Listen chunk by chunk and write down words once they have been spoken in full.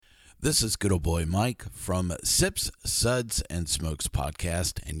This is good old boy Mike from Sips, Suds, and Smokes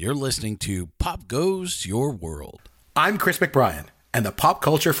podcast, and you're listening to Pop Goes Your World. I'm Chris McBrien, and the pop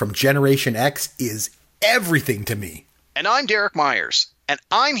culture from Generation X is everything to me. And I'm Derek Myers, and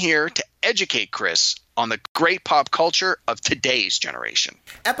I'm here to educate Chris on the great pop culture of today's generation.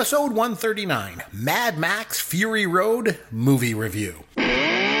 Episode 139, Mad Max Fury Road Movie Review.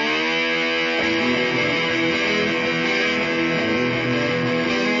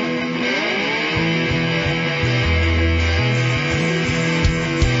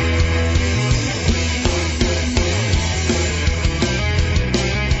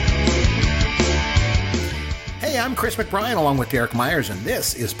 I'm Chris McBrien along with Derek Myers, and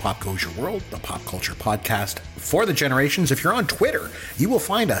this is Pop Goes Your World, the pop culture podcast for the generations. If you're on Twitter, you will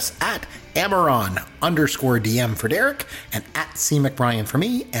find us at Amaron_DM for Derek and at C McBrien for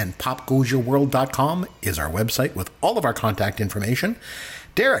me, and popgoesyourworld.com is our website with all of our contact information.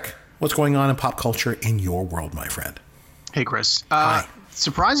 Derek, what's going on in pop culture in your world, my friend? Hey, Chris. Hi.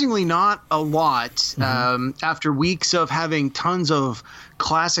 Surprisingly, not a lot. After weeks of having tons of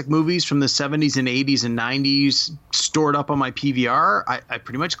classic movies from the 70s and 80s and 90s stored up on my PVR, I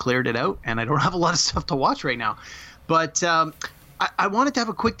pretty much cleared it out, and I don't have a lot of stuff to watch right now. But I wanted to have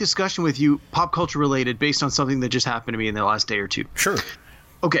a quick discussion with you, pop culture related, based on something that just happened to me in the last day or two. Sure.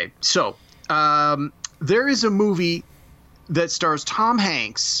 Okay, so there is a movie that stars Tom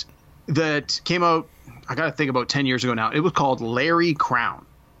Hanks that came out, I got to think, about 10 years ago now. It was called Larry Crowne.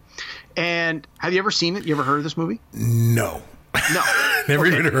 And have you ever seen it? You ever heard of this movie? No. Never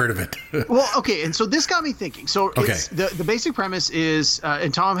even heard of it. Well, okay. And so this got me thinking. So it's, the basic premise is,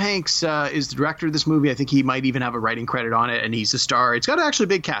 and Tom Hanks is the director of this movie. I think he might even have a writing credit on it, and he's the star. It's got actually a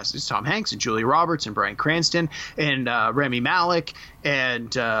big cast. It's Tom Hanks and Julia Roberts and Bryan Cranston and Rami Malek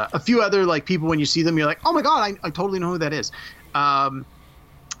and a few other like people. When you see them, you're like, oh my God, I totally know who that is.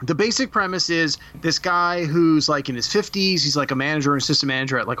 The basic premise is this guy who's like in his 50s, he's like a manager or assistant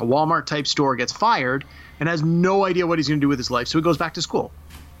manager at like a Walmart type store, gets fired and has no idea what he's going to do with his life. So he goes back to school.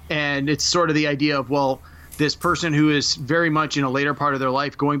 And it's sort of the idea of, well, this person who is very much in a later part of their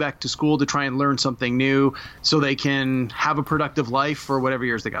life going back to school to try and learn something new so they can have a productive life for whatever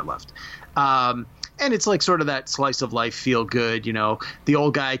years they got left. And it's like sort of that slice of life feel good, you know, the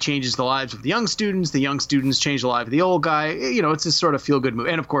old guy changes the lives of the young students change the life of the old guy. You know, it's this sort of feel good movie.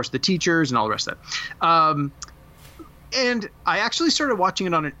 And of course the teachers and all the rest of that. And I actually started watching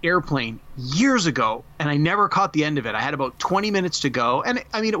it on an airplane years ago, and I never caught the end of it. I had about 20 minutes to go. And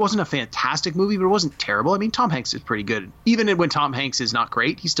I mean, it wasn't a fantastic movie, but it wasn't terrible. I mean, Tom Hanks is pretty good. Even when Tom Hanks is not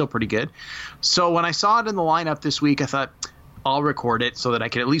great, he's still pretty good. So when I saw it in the lineup this week, I thought, I'll record it so that I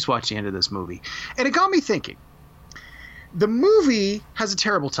can at least watch the end of this movie. And it got me thinking. The movie has a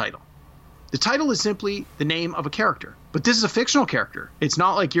terrible title. The title is simply the name of a character. But this is a fictional character. It's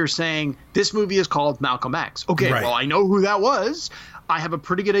not like you're saying this movie is called Malcolm X. Okay, right. Well, I know who that was. I have a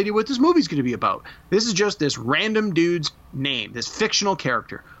pretty good idea what this movie's going to be about. This is just this random dude's name, this fictional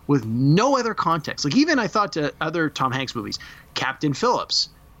character with no other context. Like even I thought to other Tom Hanks movies, Captain Phillips.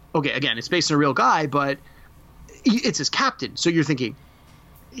 Okay, again, it's based on a real guy, but it's his captain. So you're thinking,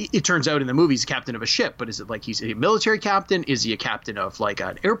 it turns out in the movie he's a captain of a ship, but is it like he's a military captain? Is he a captain of like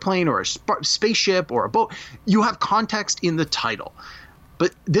an airplane or a spaceship or a boat? You have context in the title.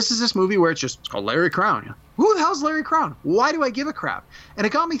 But this is this movie where it's called Larry Crowne. Who the hell's Larry Crowne? Why do I give a crap? And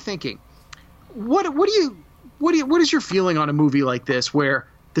it got me thinking, what is your feeling on a movie like this where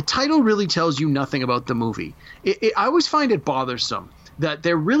the title really tells you nothing about the movie? I always find it bothersome that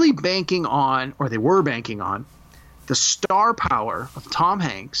they're really banking on, or they were banking on, the star power of Tom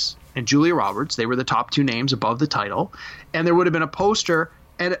Hanks and Julia Roberts. They were the top two names above the title. And there would have been a poster,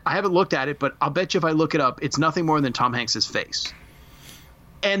 and I haven't looked at it, but I'll bet you if I look it up, it's nothing more than Tom Hanks's face.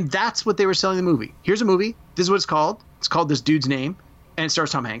 And that's what they were selling the movie. Here's a movie. This is what it's called. It's called This Dude's Name, and it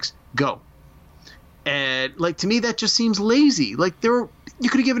stars Tom Hanks. Go. And like to me, that just seems lazy. Like you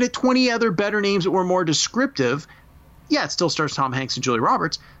could have given it 20 other better names that were more descriptive. Yeah, it still stars Tom Hanks and Julia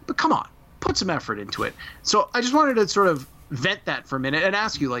Roberts, but come on. Put some effort into it. So I just wanted to sort of vent that for a minute and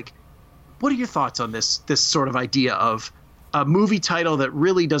ask you, like, what are your thoughts on this sort of idea of a movie title that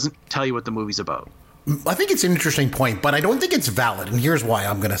really doesn't tell you what the movie's about? I think it's an interesting point, but I don't think it's valid. And here's why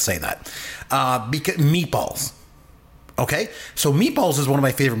I'm going to say that. Because Meatballs. Okay? So Meatballs is one of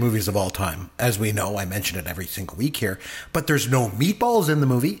my favorite movies of all time. As we know, I mention it every single week here. But there's no meatballs in the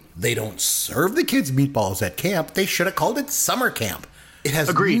movie. They don't serve the kids meatballs at camp. They should have called it Summer Camp. It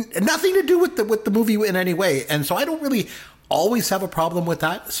has nothing to do with the movie in any way. And so I don't really always have a problem with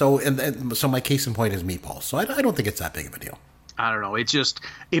that. So so my case in point is Meatballs. So I don't think it's that big of a deal. I don't know. It just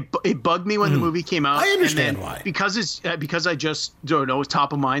it bugged me when the movie came out. I understand and then why. Because I just don't know, it's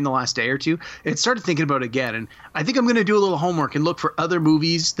top of mind the last day or two. It started thinking about it again, and I think I'm going to do a little homework and look for other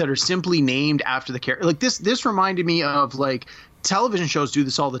movies that are simply named after the character. Like this reminded me of like television shows do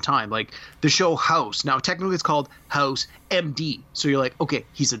this all the time. Like the show House. Now technically it's called House MD. So you're like, okay,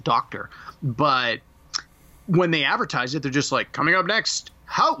 he's a doctor, but when they advertise it, they're just like, coming up next,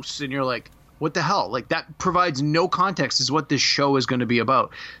 House, and you're like, what the hell? Like that provides no context as what this show is going to be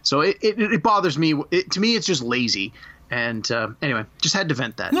about. So it bothers me. To me, it's just lazy. And anyway, just had to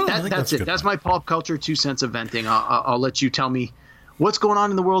vent that. No, that's it. That's my pop culture 2 cents of venting. I'll let you tell me what's going on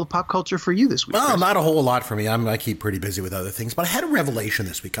in the world of pop culture for you this week. Well, Chris? not a whole lot for me. I keep pretty busy with other things, but I had a revelation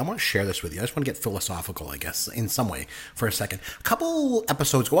this week. I want to share this with you. I just want to get philosophical, I guess, in some way for a second. A couple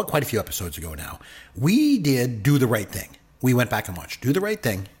episodes ago, well, quite a few episodes ago now, we did Do the Right Thing. We went back and watched Do the Right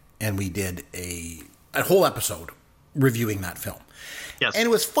Thing, and we did a whole episode reviewing that film. Yes. And it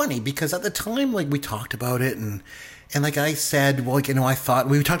was funny because at the time, like, we talked about it, and like I said, well, like, you know, I thought,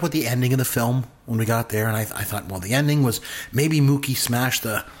 we talked about the ending of the film when we got there, and I thought, well, the ending was maybe Mookie smashed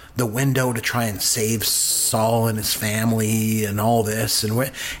the window to try and save Saul and his family and all this.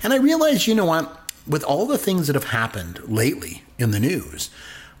 And I realized, you know what, with all the things that have happened lately in the news,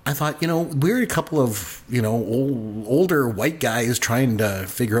 I thought, you know, we're a couple of, you know, older white guys trying to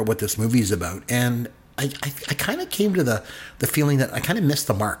figure out what this movie's about. And I kind of came to the feeling that I kind of missed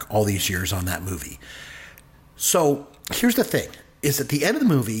the mark all these years on that movie. So here's the thing, is at the end of the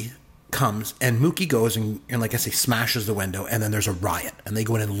movie comes and Mookie goes and like I say, smashes the window, and then there's a riot and they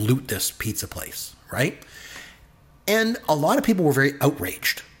go in and loot this pizza place, right? And a lot of people were very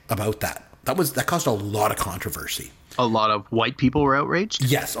outraged about that. That caused a lot of controversy. A lot of white people were outraged?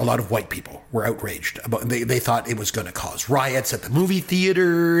 Yes, a lot of white people were outraged about. They thought it was going to cause riots at the movie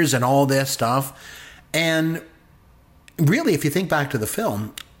theaters and all this stuff. And really, if you think back to the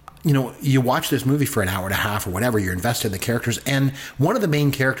film, you know, you watch this movie for an hour and a half or whatever, you're invested in the characters, and one of the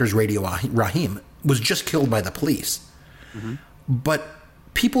main characters, Radio Raheem, was just killed by the police. Mm-hmm. But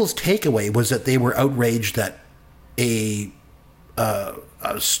people's takeaway was that they were outraged that a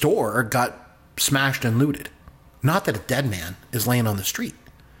store got smashed and looted. Not that a dead man is laying on the street.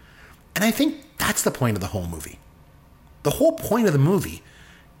 And I think that's the point of the whole movie. The whole point of the movie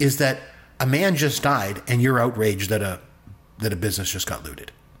is that a man just died and you're outraged that a business just got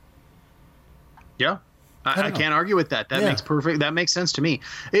looted. Yeah. I can't argue with that. That makes sense to me.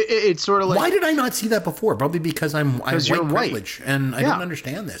 It's sort of like, why did I not see that before? Probably because I'm white privilege and I don't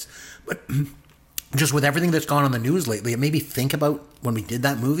understand this. But just with everything that's gone on the news lately, it made me think about when we did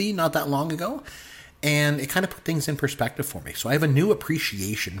that movie not that long ago. And it kind of put things in perspective for me. So I have a new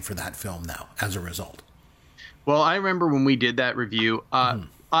appreciation for that film now as a result. Well, I remember when we did that review,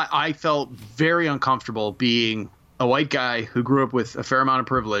 I felt very uncomfortable being a white guy who grew up with a fair amount of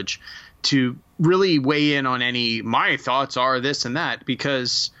privilege to really weigh in on my thoughts are this and that,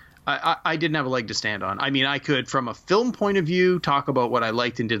 because I didn't have a leg to stand on. I mean, I could, from a film point of view, talk about what I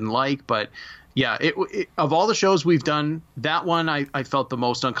liked and didn't like, but yeah, of all the shows we've done, that one I felt the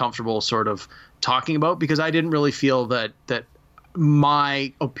most uncomfortable sort of talking about, because I didn't really feel that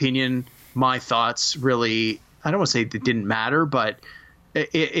my opinion, my thoughts really, I don't want to say it didn't matter, but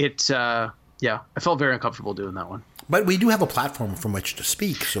I felt very uncomfortable doing that one. But we do have a platform from which to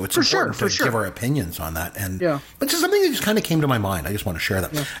speak, so it's important to give our opinions on that. But just something that just kind of came to my mind. I just want to share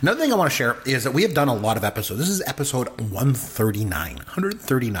that. Yeah. Another thing I want to share is that we have done a lot of episodes. This is episode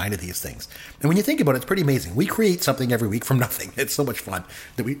 139 of these things. And when you think about it, it's pretty amazing. We create something every week from nothing. It's so much fun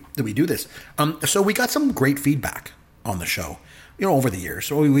that we do this. So we got some great feedback on the show, you know, over the years.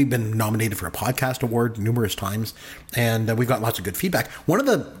 So we've been nominated for a podcast award numerous times, and we've got lots of good feedback. One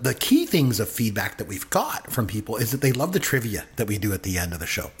of the key things of feedback that we've got from people is that they love the trivia that we do at the end of the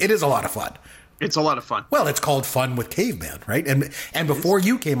show. It is a lot of fun. It's a lot of fun. Well, it's called Fun with Caveman, right? And before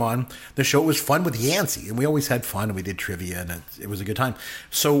you came on, the show was Fun with Yancey, and we always had fun, and we did trivia, and it was a good time.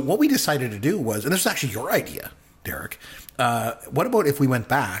 So what we decided to do was, and this is actually your idea, Derek, what about if we went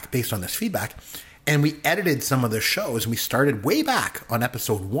back, based on this feedback, and we edited some of the shows, and we started way back on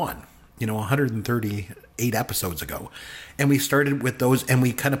episode 1, 138 episodes ago. And we started with those, and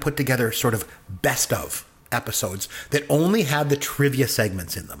we kind of put together sort of best of episodes that only had the trivia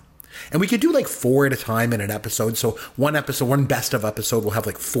segments in them. And we could do like 4 at a time in an episode. So one best of episode will have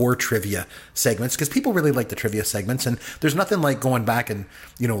like 4 trivia segments, because people really like the trivia segments. And there's nothing like going back and,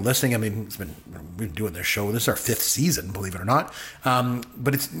 listening. I mean, we've been doing this show. This is our 5th season, believe it or not.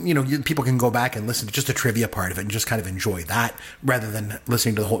 But it's, people can go back and listen to just the trivia part of it and just kind of enjoy that rather than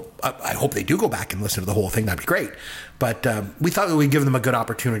listening to the whole. I hope they do go back and listen to the whole thing. That'd be great. But we thought that we'd give them a good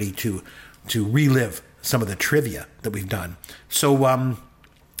opportunity to relive some of the trivia that we've done. So,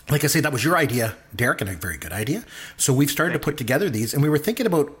 like I say, that was your idea, Derek, and a very good idea. So we've started to put together these, and we were thinking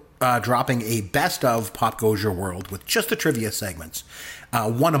about dropping a best of Pop Goes Your World with just the trivia segments,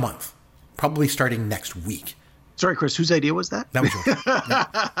 one a month, probably starting next week. Sorry, Chris, whose idea was that? That was yours.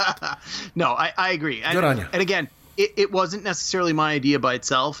 Yeah. No, I agree. Good on you. And again, it wasn't necessarily my idea by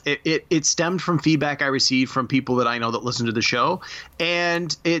itself. It stemmed from feedback I received from people that I know that listen to the show,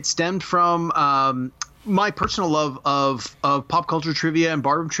 and it stemmed from my personal love of pop culture trivia and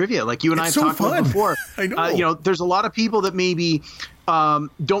barroom trivia. Like you and I have talked about before. I know. There's a lot of people that maybe don't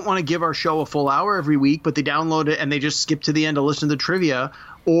want to give our show a full hour every week, but they download it and they just skip to the end to listen to the trivia.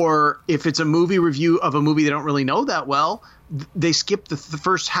 Or if it's a movie review of a movie they don't really know that well, they skip the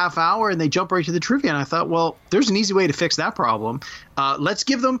first half hour and they jump right to the trivia. And I thought, well, there's an easy way to fix that problem. Let's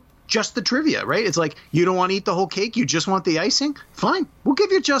give them just the trivia, right? It's like, you don't want to eat the whole cake, you just want the icing? Fine. We'll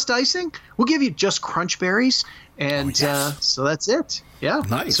give you just icing. We'll give you just crunch berries. And so that's it. Yeah.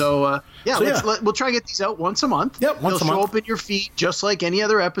 Nice. So, we'll try to get these out once a month. Yep, once a month. They'll show up in your feed just like any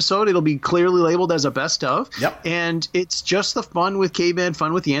other episode. It'll be clearly labeled as a best of. Yep. And it's just the fun with Caveman,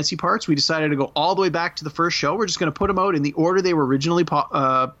 fun with Yancey parts. We decided to go all the way back to the first show. We're just going to put them out in the order they were originally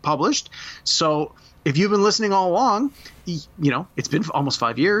published. So if you've been listening all along, it's been almost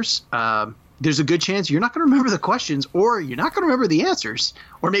 5 years. There's a good chance you're not going to remember the questions, or you're not going to remember the answers,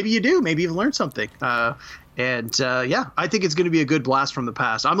 or maybe you do. Maybe you've learned something. I think it's going to be a good blast from the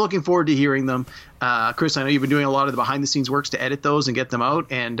past. I'm looking forward to hearing them. Chris, I know you've been doing a lot of the behind-the-scenes works to edit those and get them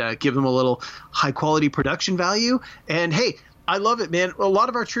out and give them a little high-quality production value. And, hey, I love it, man. A lot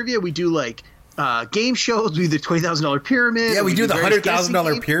of our trivia, we do, like, game shows. We do the $20,000 pyramid. Yeah, we do the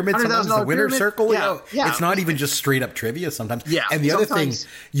 $100,000 pyramid. Sometimes the winner's circle. Yeah. It's not even just straight up trivia sometimes. Yeah. And the other thing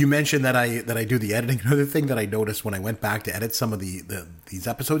you mentioned that I do the editing. Another thing that I noticed when I went back to edit some of these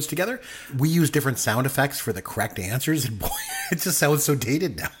episodes together, we use different sound effects for the correct answers, and boy, it just sounds so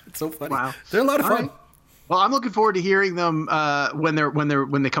dated now. It's so funny. Wow. They're a lot of fun. Right. Well, I'm looking forward to hearing them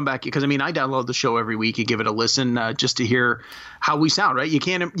when they come back, because I download the show every week and give it a listen just to hear how we sound. Right? You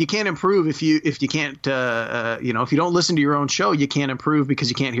can't improve if you can't if you don't listen to your own show, you can't improve because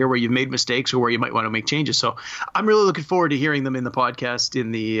you can't hear where you've made mistakes or where you might want to make changes. So I'm really looking forward to hearing them in the podcast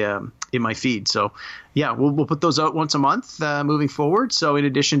in my feed. So yeah, we'll put those out once a month moving forward. So in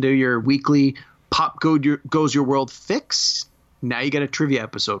addition to your weekly Pop Goes Your World fix, now you get a trivia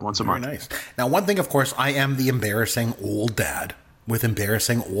episode once a month. Very nice. Now, one thing, of course, I am the embarrassing old dad with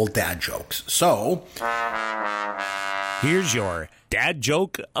embarrassing old dad jokes. So, here's your dad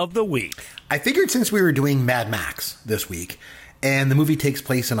joke of the week. I figured since we were doing Mad Max this week, and the movie takes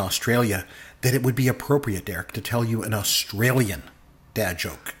place in Australia, that it would be appropriate, Derek, to tell you an Australian dad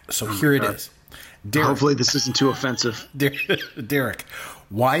joke. So here it is. Derek, hopefully this isn't too offensive. Derek,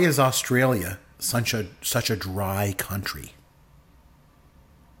 why is Australia such a dry country?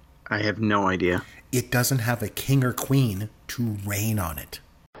 I have no idea. It doesn't have a king or queen to reign on it.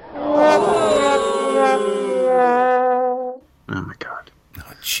 Oh my God.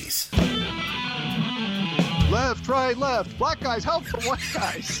 Oh, jeez. Left, right, left. Black guys help the white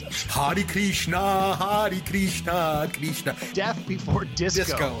guys. Hare Krishna, Hare Krishna, Krishna. Death before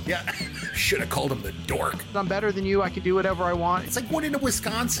disco. Yeah. Should have called him the dork. I'm better than you. I can do whatever I want. It's like going into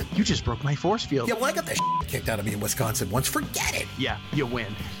Wisconsin. You just broke my force field. Yeah, well, I got the kicked out of me in Wisconsin once. Forget it. Yeah, you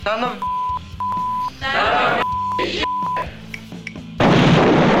win. Son of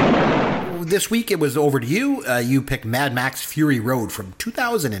This week it was over to you. You picked Mad Max Fury Road from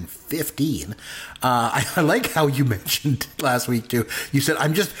 2015. I like how you mentioned last week too. You said,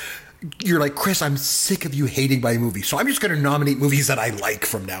 you're like, Chris, I'm sick of you hating my movies, so I'm just going to nominate movies that I like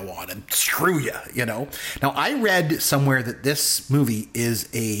from now on, and screw you, Now, I read somewhere that this movie is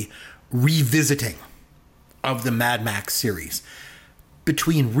a revisiting of the Mad Max series.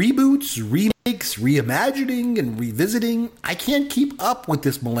 Between reboots, remakes, reimagining, and revisiting, I can't keep up with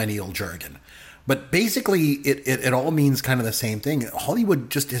this millennial jargon. But basically, it all means kind of the same thing.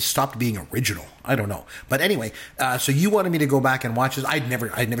 Hollywood just has stopped being original. I don't know. But anyway, so you wanted me to go back and watch this. I'd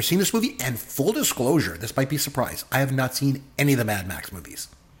never seen this movie. And full disclosure, this might be a surprise, I have not seen any of the Mad Max movies.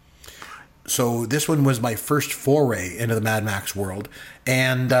 So this one was my first foray into the Mad Max world,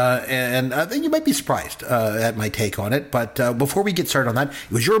 and I think you might be surprised at my take on it. But before we get started on that,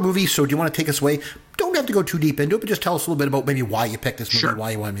 it was your movie, so do you want to take us away? Don't have to go too deep into it, but just tell us a little bit about maybe why you picked this movie, Sure.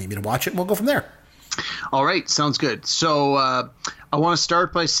 Why you wanted me to watch it, and we'll go from there. All right, sounds good. So I want to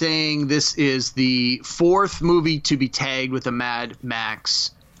start by saying this is the fourth movie to be tagged with a Mad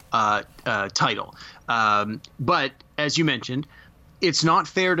Max title. But as you mentioned, it's not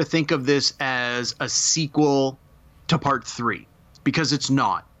fair to think of this as a sequel to part 3, because it's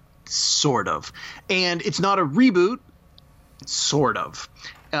not. sort of. And it's not a reboot, sort of.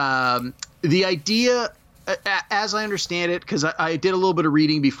 The idea, as I understand it, because I did a little bit of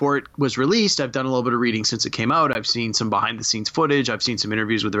reading before it was released. I've done a little bit of reading since it came out. I've seen some behind-the-scenes footage. I've seen some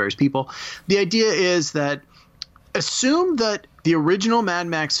interviews with the various people. The idea is that assume that the original Mad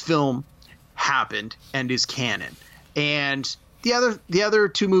Max film happened and is canon. And the other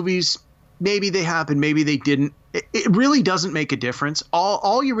two movies, maybe they happened, maybe they didn't. It really doesn't make a difference.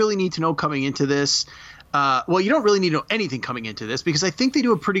 All you really need to know coming into this, you don't really need to know anything coming into this, because I think they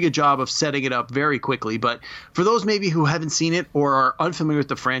do a pretty good job of setting it up very quickly. But for those maybe who haven't seen it or are unfamiliar with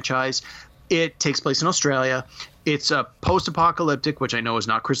the franchise, it takes place in Australia. It's a post-apocalyptic, which I know is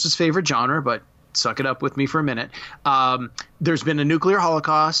not Chris's favorite genre, but suck it up with me for a minute. There's been a nuclear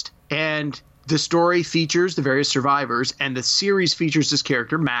holocaust, and the story features the various survivors, and the series features this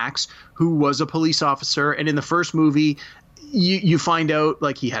character, Max, who was a police officer. And in the first movie, you find out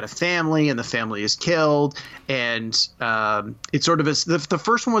like he had a family, and the family is killed. And it's sort of the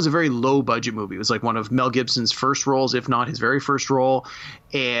first one was a very low budget movie. It was like one of Mel Gibson's first roles, if not his very first role.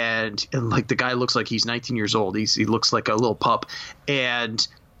 And like the guy looks like he's 19 years old. He looks like a little pup. And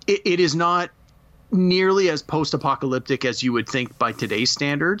it is not nearly as post-apocalyptic as you would think by today's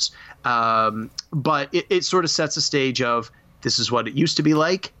standards. But it sort of sets a stage of, this is what it used to be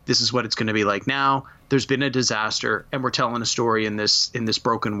like. This is what it's going to be like now. There's been a disaster, and we're telling a story in this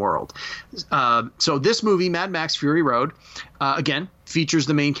broken world. So this movie, Mad Max Fury Road, again, features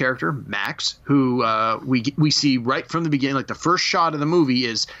the main character, Max, who we see right from the beginning. Like the first shot of the movie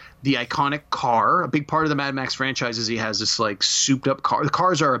is the iconic car. A big part of the Mad Max franchise is he has this like souped up car. The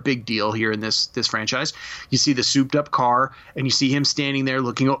cars are a big deal here in this franchise. You see the souped up car, and you see him standing there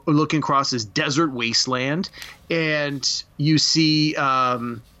looking across this desert wasteland, and you see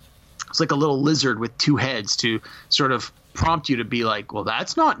it's like a little lizard with two heads to sort of prompt you to be like, well,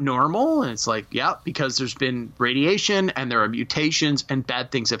 that's not normal. And it's like, yeah, because there's been radiation and there are mutations and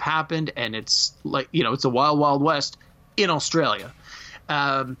bad things have happened, and it's like, it's a wild, wild west in Australia.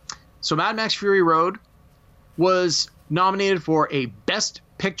 So Mad Max Fury Road was nominated for a Best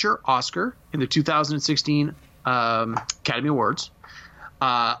Picture Oscar in the 2016 Academy Awards.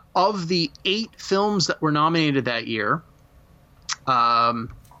 Of the 8 films that were nominated that year, I've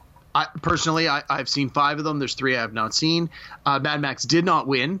seen 5 of them. There's 3 I have not seen. Mad Max did not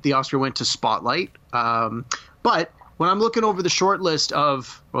win. The Oscar went to Spotlight. But when I'm looking over the short list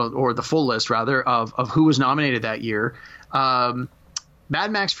or the full list rather, of who was nominated that year, Mad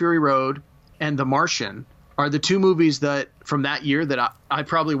Max Fury Road and The Martian are the 2 movies that from that year that I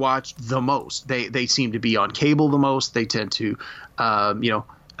probably watched the most. They seem to be on cable the most. They tend to,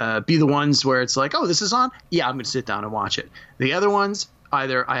 be the ones where it's like, oh, this is on? Yeah, I'm going to sit down and watch it. The other ones,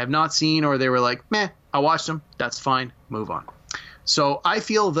 either I have not seen or they were like, meh, I watched them. That's fine. Move on. So I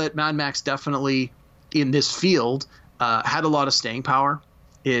feel that Mad Max definitely in this field had a lot of staying power.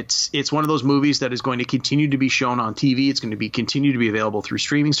 It's one of those movies that is going to continue to be shown on TV. It's going to continue to be available through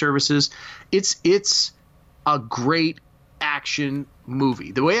streaming services. It's a great action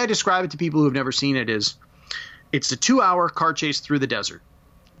movie. The way I describe it to people who have never seen it is it's a 2-hour car chase through the desert.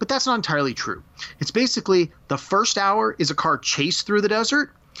 But that's not entirely true. It's basically the first hour is a car chase through the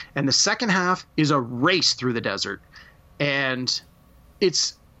desert, and the second half is a race through the desert. And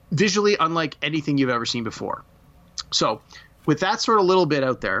it's visually unlike anything you've ever seen before. So with that sort of little bit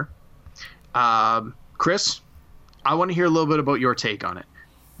out there, Chris, I want to hear a little bit about your take on it.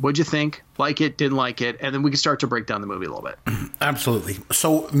 What'd you think? Like it, didn't like it? And then we can start to break down the movie a little bit. Absolutely.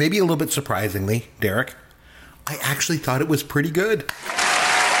 So maybe a little bit surprisingly, Derek, I actually thought it was pretty good.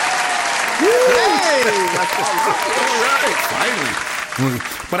 Finally.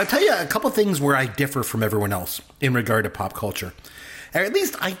 But I tell you a couple things where I differ from everyone else in regard to pop culture. Or at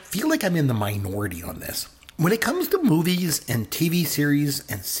least I feel like I'm in the minority on this. When it comes to movies and TV series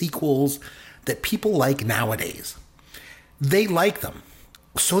and sequels that people like nowadays, they like them.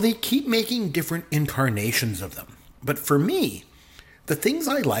 So they keep making different incarnations of them. But for me, the things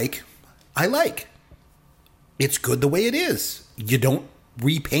I like. It's good the way it is. You don't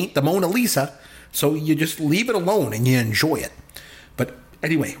repaint the Mona Lisa, so you just leave it alone and you enjoy it. But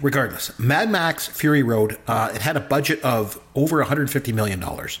anyway, regardless, Mad Max Fury Road, it had a budget of over $150 million,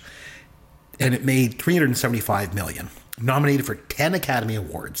 and it made $375 million, nominated for 10 Academy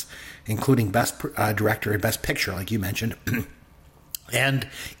Awards, including Best Director and Best Picture, like you mentioned. And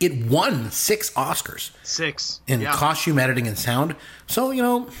it won 6 Oscars. 6. In costume, editing, and sound. So,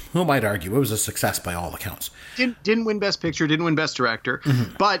 who might argue? It was a success by all accounts. Didn't win Best Picture, didn't win Best Director.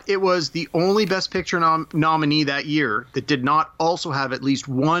 Mm-hmm. But it was the only Best Picture nominee that year that did not also have at least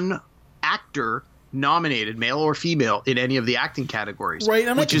one actor nominated, male or female, in any of the acting categories, right?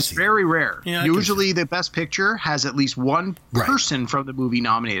 And which is very rare. Yeah, usually, the Best Picture has at least one person from the movie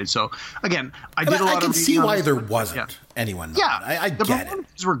nominated. So again, I can see why there wasn't anyone. I get it. The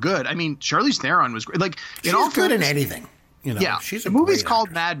performances were good. I mean, Charlize Theron was great. Like, she's good in anything. You know, she's the movie's called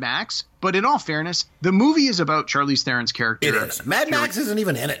Mad Max, but in all fairness, the movie is about Charlize Theron's character. It is. Mad Max isn't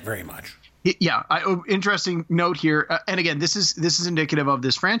even in it very much. Yeah. Interesting note here, and again, this is indicative of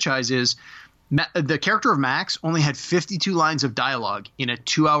this franchise. Is the character of Max only had 52 lines of dialogue in a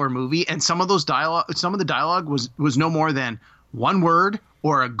 2-hour movie, and some of the dialogue was no more than one word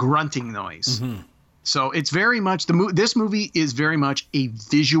or a grunting noise. Mm-hmm. So it's very much this movie is very much a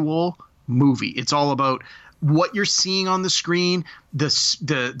visual movie. It's all about what you're seeing on the screen,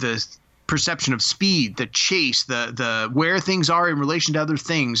 the perception of speed, the chase, the where things are in relation to other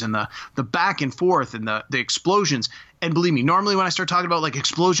things, and the back and forth, and the explosions. And believe me, normally when I start talking about like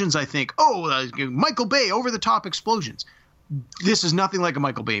explosions, I think, Michael Bay over the top explosions. This is nothing like a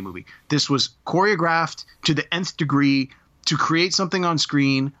Michael Bay movie. This was choreographed to the nth degree to create something on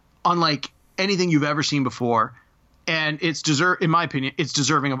screen unlike anything you've ever seen before, and in my opinion, it's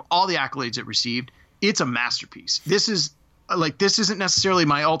deserving of all the accolades it received. It's a masterpiece. This isn't necessarily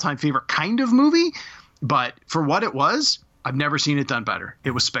my all-time favorite kind of movie, but for what it was, I've never seen it done better. It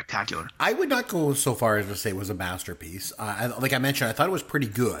was spectacular. I would not go so far as to say it was a masterpiece. Like I mentioned, I thought it was pretty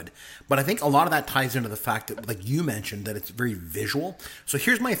good, but I think a lot of that ties into the fact that, like you mentioned, that it's very visual. So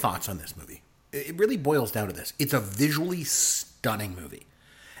here's my thoughts on this movie. It really boils down to this. It's a visually stunning movie.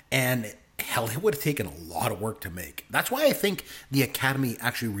 And hell, it would have taken a lot of work to make. That's why I think the Academy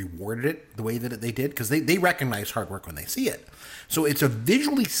actually rewarded it the way that they did, because they recognize hard work when they see it. So it's a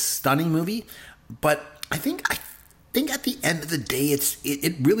visually stunning movie, but I think at the end of the day,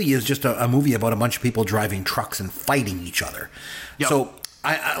 it really is just a movie about a bunch of people driving trucks and fighting each other. Yep. So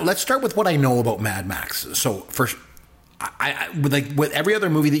let's start with what I know about Mad Max. So first, with every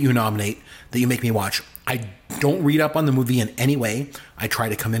other movie that you nominate, that you make me watch, I don't read up on the movie in any way. I try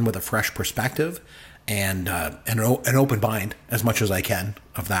to come in with a fresh perspective and an open mind as much as I can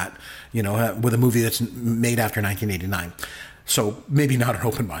of that, with a movie that's made after 1989. So maybe not an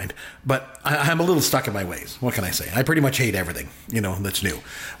open mind, but I'm a little stuck in my ways. What can I say? I pretty much hate everything, that's new.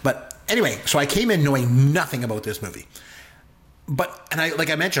 But anyway, so I came in knowing nothing about this movie. Like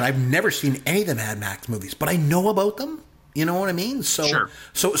I mentioned, I've never seen any of the Mad Max movies, but I know about them. You know what I mean? So, sure.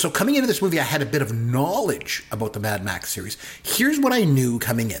 So coming into this movie, I had a bit of knowledge about the Mad Max series. Here's what I knew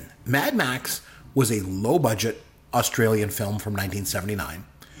coming in. Mad Max was a low-budget Australian film from 1979,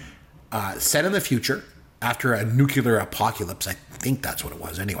 set in the future after a nuclear apocalypse. I think that's what it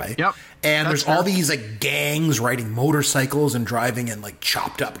was anyway. Yep. And there's all these like gangs riding motorcycles and driving in like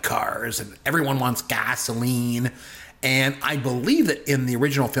chopped up cars, and everyone wants gasoline. And I believe that in the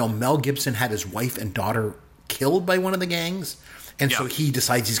original film, Mel Gibson had his wife and daughter killed by one of the gangs, and so he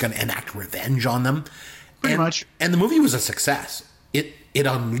decides he's going to enact revenge on them. Pretty much. And the movie was a success. It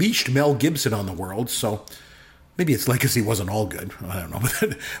unleashed Mel Gibson on the world, so maybe its legacy wasn't all good. I don't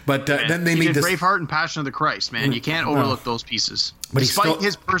know, but then they made this Braveheart and Passion of the Christ. Man, you can't overlook those pieces. But despite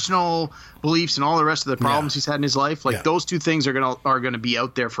his personal beliefs and all the rest of the problems he's had in his life, those two things are gonna be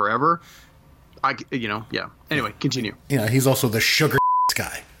out there forever. Anyway, continue. Yeah, he's also the sugar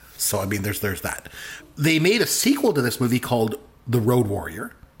guy. So, I mean, there's that. They made a sequel to this movie called The Road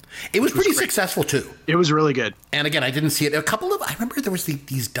Warrior. It was pretty successful, too. It was really good. And again, I didn't see it. I remember there was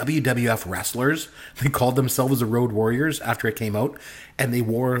these WWF wrestlers. They called themselves the Road Warriors after it came out. And they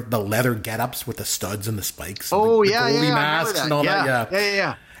wore the leather get-ups with the studs and the spikes. And the goalie masks and all that.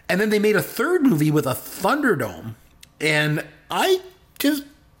 Yeah. And then they made a third movie with a Thunderdome. And I just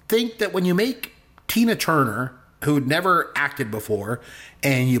think that when you make Tina Turner, who'd never acted before,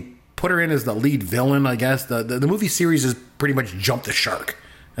 and you put her in as the lead villain, I guess, the movie series has pretty much jumped the shark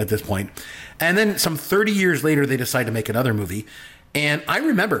at this point. And then some 30 years later, they decide to make another movie. And I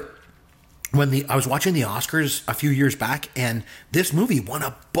remember when I was watching the Oscars a few years back, and this movie won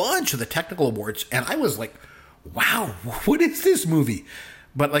a bunch of the technical awards, and I was like, wow, what is this movie?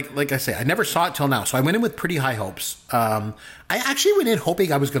 But like I say, I never saw it till now. So I went in with pretty high hopes. I actually went in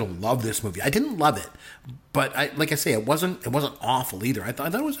hoping I was going to love this movie. I didn't love it, but like I say, it wasn't awful either. I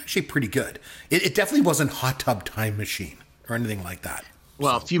thought it was actually pretty good. It definitely wasn't Hot Tub Time Machine or anything like that.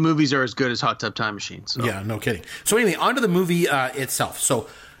 Well, few movies are as good as Hot Tub Time Machine. So. Yeah, no kidding. So anyway, on to the movie itself. So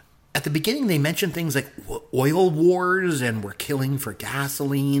at the beginning, they mentioned things like oil wars and we're killing for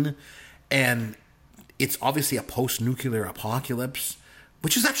gasoline. And it's obviously a post-nuclear apocalypse,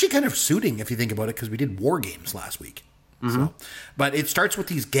 which is actually kind of suiting if you think about it, because we did War Games last week. Mm-hmm. So, but it starts with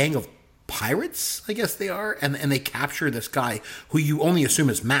these gang of pirates, I guess they are, and they capture this guy who you only assume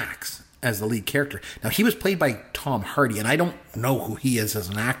is Max. as the lead character. Now, he was played by Tom Hardy, and I don't know who he is as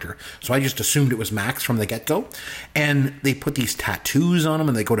an actor, so I just assumed it was Max from the get-go. And they put these tattoos on him,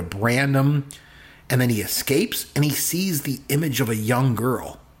 and they go to brand him, and then he escapes, and he sees the image of a young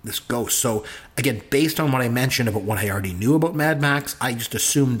girl, this ghost. So, again, based on what I mentioned about what I already knew about Mad Max, I just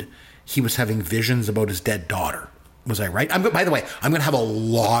assumed he was having visions about his dead daughter. Was I right? By the way, I'm going to have a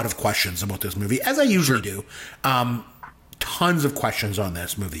lot of questions about this movie, as I usually do. Tons of questions on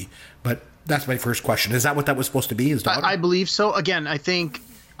this movie, but that's my first question. Is that what that was supposed to be, his daughter? I believe so. Again, I think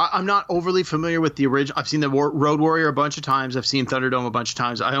I'm not overly familiar with the original. I've seen the Road Warrior a bunch of times. I've seen Thunderdome a bunch of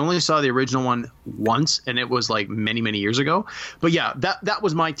times. I only saw the original one once, and it was like many, many years ago. But yeah, that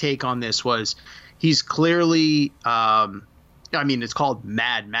was my take on this. Was he's clearly I mean, it's called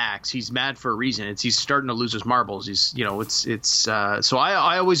Mad Max. He's mad for a reason. He's starting to lose his marbles. So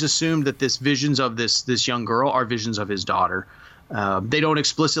I always assumed that this visions of this young girl are visions of his daughter. They don't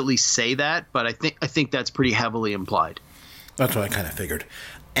explicitly say that, but I think that's pretty heavily implied. That's what I kind of figured.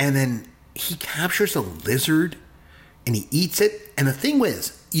 And then he captures a lizard and he eats it. And the thing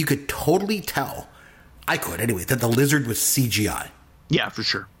was, you could totally tell, I could anyway, that the lizard was CGI. Yeah, for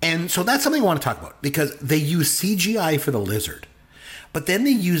sure. And so that's something I want to talk about, because they use CGI for the lizard, but then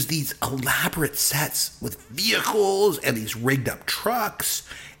they use these elaborate sets with vehicles and these rigged up trucks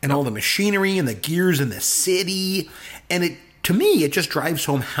and all the machinery and the gears in the city. And to me, it just drives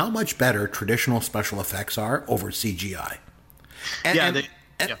home how much better traditional special effects are over CGI.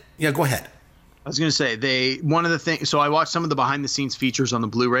 Go ahead. I was going to say one of the things. So I watched some of the behind the scenes features on the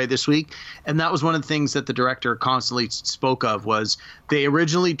Blu-ray this week, and that was one of the things that the director constantly spoke of. Was they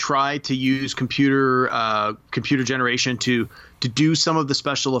originally tried to use computer generation to do some of the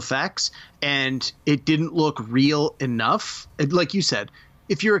special effects, and it didn't look real enough. Like you said,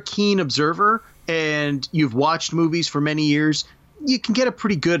 if you're a keen observer and you've watched movies for many years, you can get a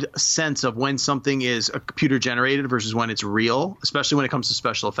pretty good sense of when something is a computer generated versus when it's real, especially when it comes to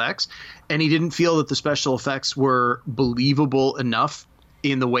special effects. And he didn't feel that the special effects were believable enough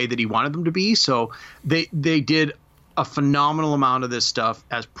in the way that he wanted them to be. So they did a phenomenal amount of this stuff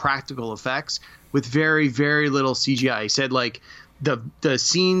as practical effects with very, very little CGI. He said like the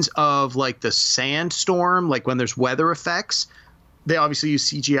scenes of like the sandstorm, like when there's weather effects, they obviously use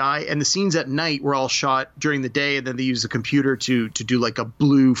CGI, and the scenes at night were all shot during the day, and then they use the computer to do like a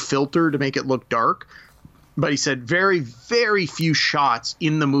blue filter to make it look dark. But he said very, very few shots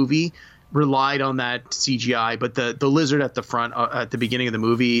in the movie relied on that CGI. But the lizard at the front at the beginning of the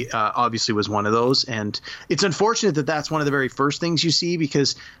movie obviously was one of those. And it's unfortunate that that's one of the very first things you see,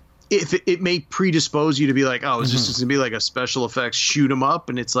 because if it may predispose you to be like, oh, is this just going to be like a special effects shoot 'em up?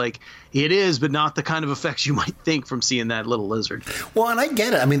 And it's like, it is, but not the kind of effects you might think from seeing that little lizard. Well, and I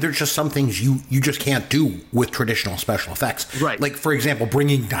get it. I mean, there's just some things you just can't do with traditional special effects. Right. Like, for example,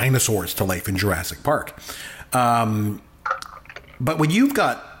 bringing dinosaurs to life in Jurassic Park. But when you've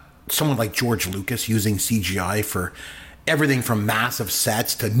got someone like George Lucas using CGI for everything from massive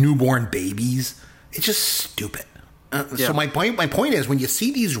sets to newborn babies, it's just stupid. So my point is, when you see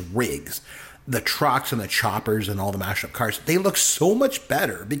these rigs, the trucks and the choppers and all the mashed up cars, they look so much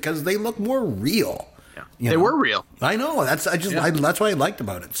better because they look more real. Yeah. They were real. I know. That's what I liked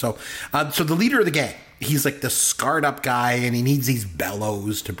about it. So the leader of the gang, he's like the scarred up guy, and he needs these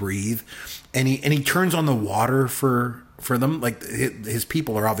bellows to breathe, and he turns on the water for them. Like his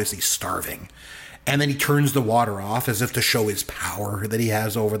people are obviously starving. And then he turns the water off as if to show his power that he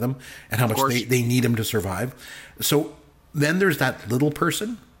has over them and how much they need him to survive. So then there's that little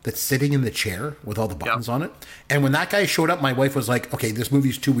person that's sitting in the chair with all the buttons on it. And when that guy showed up, my wife was like, okay, this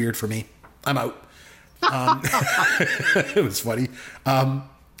movie's too weird for me. I'm out. It was funny. And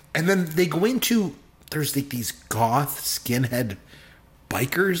then they go into, there's like these goth skinhead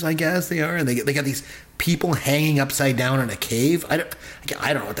bikers, I guess they are. And they got these people hanging upside down in a cave. I don't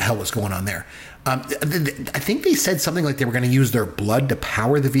know what the hell was going on there. I think they said something like they were going to use their blood to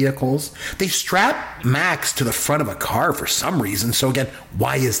power the vehicles. They strapped Max to the front of a car for some reason. So again,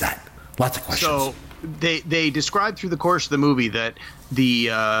 why is that? Lots of questions. So they described through the course of the movie that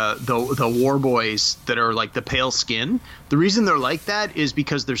the war boys that are like the pale skin, the reason they're like that is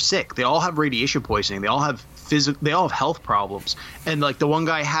because they're sick. They all have radiation poisoning. They all have health problems. And like the one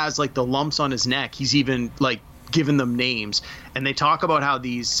guy has like the lumps on his neck. He's even like given them names. And they talk about how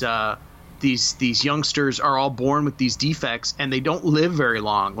these youngsters are all born with these defects, and they don't live very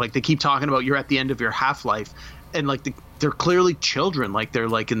long. Like they keep talking about, you're at the end of your half-life, and like they're clearly children. Like they're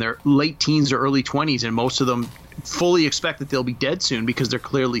like in their late teens or early 20s, and most of them fully expect that they'll be dead soon because they're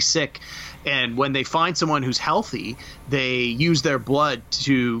clearly sick. And when they find someone who's healthy, they use their blood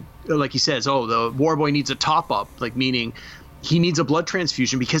to, like he says, oh, the war boy needs a top up, like meaning he needs a blood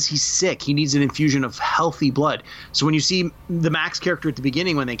transfusion because he's sick. He needs an infusion of healthy blood. So when you see the Max character at the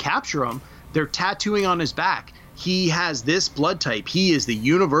beginning, when they capture him, they're tattooing on his back, he has this blood type. He is the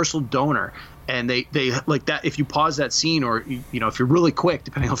universal donor. And they like that. If you pause that scene, or if you're really quick,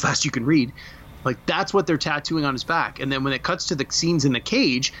 depending how fast you can read, like that's what they're tattooing on his back. And then when it cuts to the scenes in the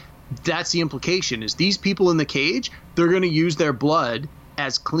cage, that's the implication: is these people in the cage, they're going to use their blood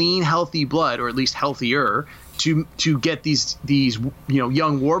as clean, healthy blood, or at least healthier, to get these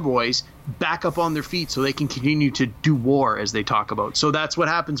young war boys back up on their feet so they can continue to do war, as they talk about. So that's what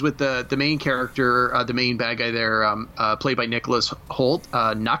happens with the main character, the main bad guy there, played by Nicholas Hoult,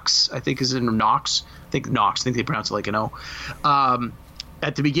 Nux, I think is in Knox. I think Knox. I think they pronounce it like an O.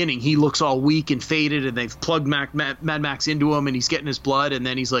 At the beginning, he looks all weak and faded, and they've plugged Mad Max into him, and he's getting his blood, and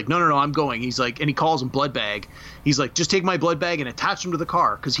then he's like, no, I'm going. He's like, and he calls him blood bag. He's like, just take my blood bag and attach him to the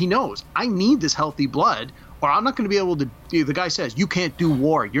car, because he knows I need this healthy blood, or I'm not going to be able to. The guy says, you can't do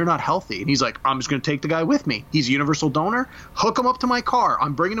war. You're not healthy. And he's like, I'm just going to take the guy with me. He's a universal donor. Hook him up to my car.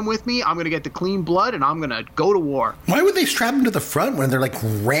 I'm bringing him with me. I'm going to get the clean blood, and I'm going to go to war. Why would they strap him to the front when they're like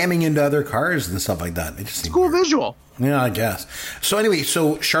ramming into other cars and stuff like that? It just it's cool weird. Visual. Yeah, I guess. So anyway,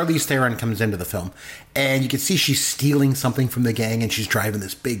 Charlize Theron comes into the film, and you can see she's stealing something from the gang, and she's driving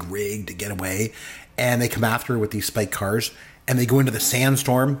this big rig to get away, and they come after her with these spiked cars, and they go into the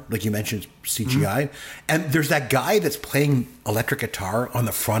sandstorm, like you mentioned, CGI, and there's that guy that's playing electric guitar on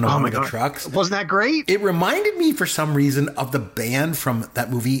the front of one of the trucks. Wasn't that great? It reminded me, for some reason, of the band from that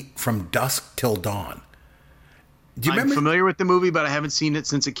movie From Dusk Till Dawn. Do you remember? I'm familiar with the movie, but I haven't seen it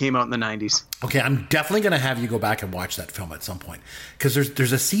since it came out in the 90s. Okay, I'm definitely going to have you go back and watch that film at some point, because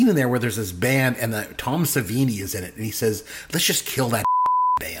there's a scene in there where there's this band, and Tom Savini is in it, and he says, let's just kill that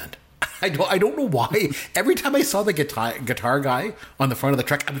band. I don't know why. Every time I saw the guitar guy on the front of the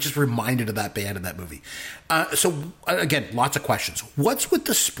truck, I was just reminded of that band in that movie. So again, lots of questions. What's with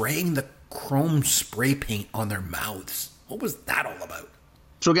the spraying the chrome spray paint on their mouths? What was that all about?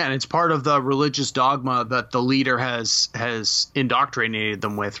 So again, it's part of the religious dogma that the leader has indoctrinated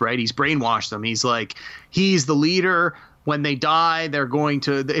them with, right? He's brainwashed them. He's like, he's the leader. When they die, they're going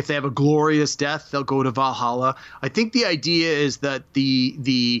to, if they have a glorious death, they'll go to Valhalla. I think the idea is that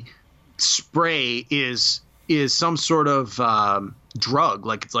the spray is some sort of drug,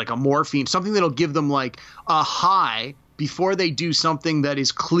 like it's like a morphine, something that'll give them like a high before they do something that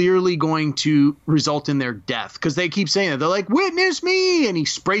is clearly going to result in their death. Because they keep saying that. They're like, witness me! And he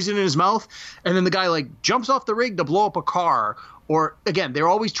sprays it in his mouth. And then the guy like jumps off the rig to blow up a car. Or again, they're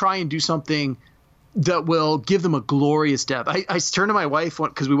always trying to do something that will give them a glorious death. I turned to my wife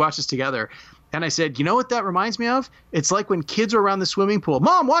because we watched this together. And I said, you know what that reminds me of? It's like when kids are around the swimming pool.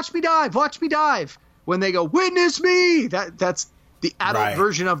 Mom, watch me dive. Watch me dive. When they go, witness me. That's the adult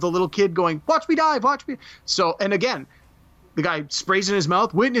version of the little kid going, watch me dive. Watch me. So, and again, the guy sprays in his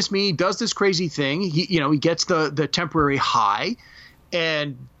mouth, witness me, does this crazy thing. He gets the temporary high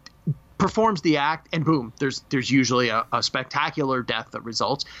and performs the act, and boom, there's usually a spectacular death that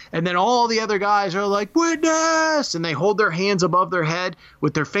results. And then all the other guys are like, witness, and they hold their hands above their head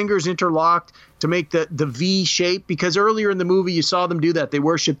with their fingers interlocked to make the V shape, because earlier in the movie you saw them do that. They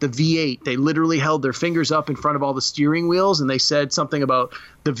worshiped the V8. They literally held their fingers up in front of all the steering wheels, and they said something about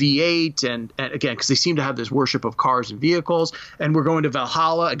the V8, and again, because they seem to have this worship of cars and vehicles. And we're going to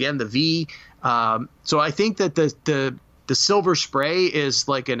Valhalla, again, the V. So I think that the silver spray is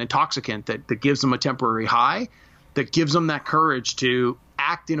like an intoxicant that gives them a temporary high, that gives them that courage to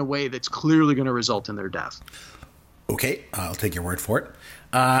act in a way that's clearly going to result in their death. Okay, I'll take your word for it.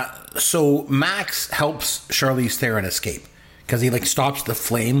 So Max helps Charlize Theron escape because he like stops the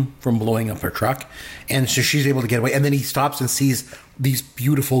flame from blowing up her truck, and so she's able to get away. And then he stops and sees these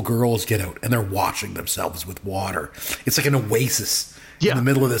beautiful girls get out, and they're washing themselves with water. It's like an oasis. In the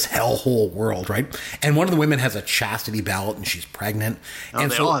middle of this hellhole world, right? And one of the women has a chastity belt, and she's pregnant. And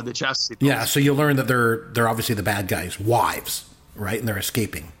they all have the chastity belts. Yeah, so you learn that they're obviously the bad guys' wives, right? And they're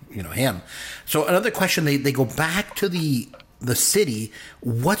escaping, him. So another question: they go back to the city.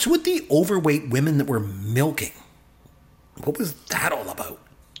 What's with the overweight women that were milking? What was that all about?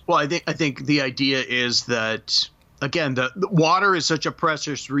 Well, I think the idea is that, again, the water is such a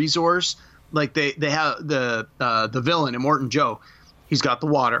precious resource. Like they have the villain, Immortan Joe. He's got the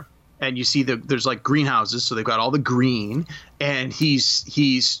water, and you see there's like greenhouses, so they've got all the green, and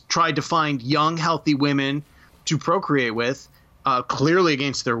he's tried to find young, healthy women to procreate with, clearly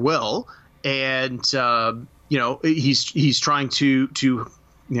against their will, and he's trying to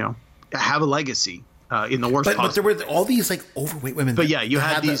have a legacy in the worst possible. But there were all these like overweight women. But yeah, you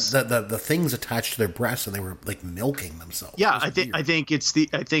had these the things attached to their breasts, and they were like milking themselves. Yeah, I think it's the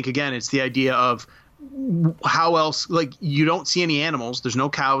idea of how else? Like, you don't see any animals. There's no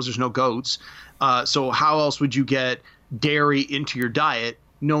cows. There's no goats. So how else would you get dairy into your diet,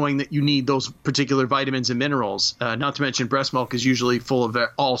 knowing that you need those particular vitamins and minerals? Not to mention breast milk is usually full of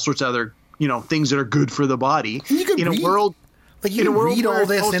all sorts of other, things that are good for the body. In a world read all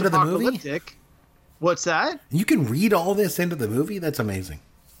this into the movie? What's that? You can read all this into the movie? That's amazing.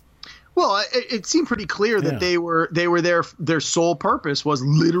 Well, it seemed pretty clear that they were there. Their sole purpose was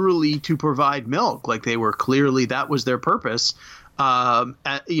literally to provide milk. Like, they were clearly, that was their purpose. And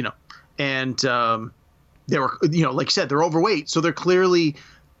they were, like you said, they're overweight, so they're clearly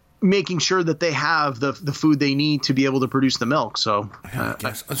making sure that they have the food they need to be able to produce the milk. So,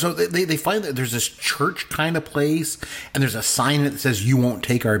 so they find that there's this church kind of place, and there's a sign that says, "You won't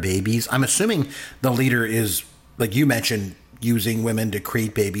take our babies." I'm assuming the leader is, like you mentioned, using women to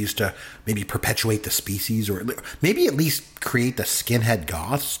create babies to maybe perpetuate the species, or maybe at least create the skinhead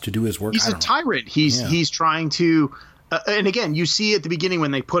goths to do his work. He's a tyrant. He's trying to. And again, you see at the beginning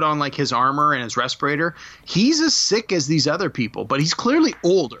when they put on like his armor and his respirator, he's as sick as these other people, but he's clearly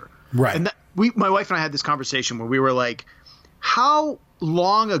older. Right. And my wife and I had this conversation where we were like, how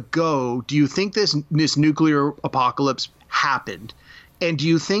long ago do you think this nuclear apocalypse happened? And do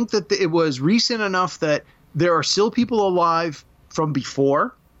you think that it was recent enough that there are still people alive from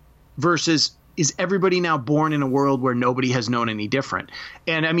before, versus is everybody now born in a world where nobody has known any different?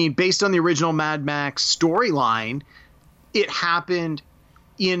 And I mean, based on the original Mad Max storyline, it happened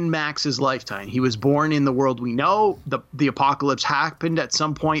in Max's lifetime. He was born in the world we know. The apocalypse happened at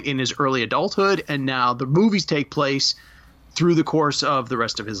some point in his early adulthood, and now the movies take place through the course of the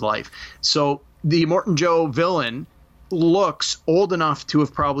rest of his life. So the Immortan Joe villain looks old enough to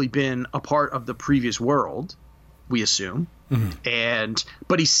have probably been a part of the previous world, we assume. Mm-hmm.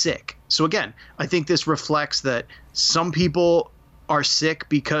 But he's sick. So again, I think this reflects that some people are sick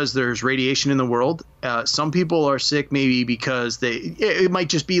because there's radiation in the world. Some people are sick maybe because it might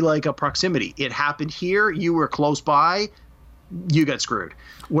just be like a proximity. It happened here, you were close by, you got screwed.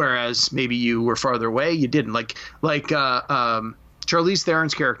 Whereas maybe you were farther away, you didn't. Like Charlize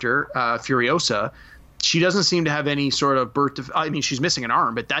Theron's character, Furiosa, she doesn't seem to have any sort of birth I mean, she's missing an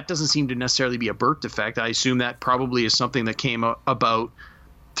arm, but that doesn't seem to necessarily be a birth defect. I assume that probably is something that came about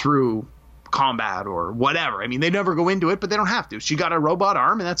through combat or whatever. I mean, they never go into it, but they don't have to. She got a robot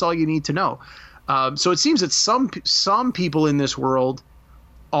arm, and that's all you need to know. So it seems that some people in this world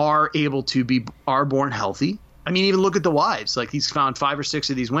are able to are born healthy. I mean, even look at the wives. Like, he's found 5 or 6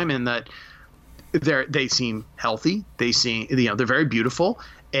 of these women that they seem healthy. They seem, they're very beautiful,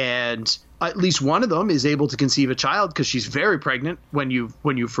 and at least one of them is able to conceive a child because she's very pregnant when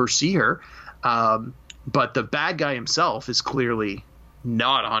you first see her. But the bad guy himself is clearly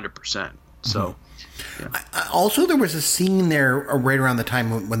not 100%. So, Also, there was a scene there right around the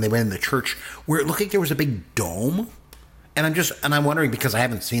time when they went in the church where it looked like there was a big dome, and I'm wondering, because I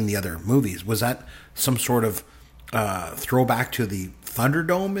haven't seen the other movies, was that some sort of throwback to the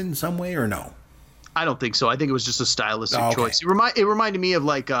Thunderdome in some way, or no? I don't think so. I think it was just a stylistic choice. It reminded me of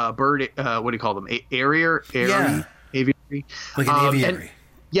like a bird. What do you call them? Aviary. Like an aviary.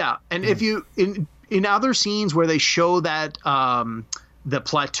 And if you in other scenes where they show that. The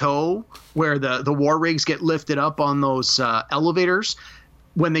plateau where the war rigs get lifted up on those elevators,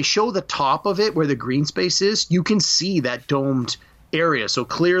 when they show the top of it where the green space is, you can see that domed area. So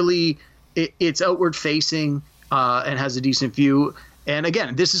clearly it's outward facing and has a decent view. And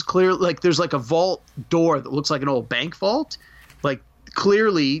again, this is clear, like there's like a vault door that looks like an old bank vault. Like,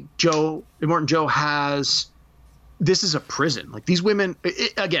 clearly Immortan Joe this is a prison. Like, these women,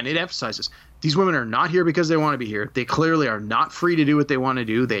 it emphasizes these women are not here because they want to be here. They clearly are not free to do what they want to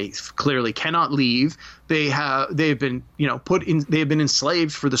do. They clearly cannot leave. They have been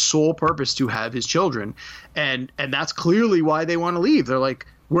enslaved for the sole purpose to have his children, and that's clearly why they want to leave. They're like,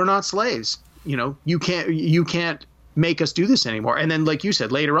 we're not slaves. You can't make us do this anymore. And then, like you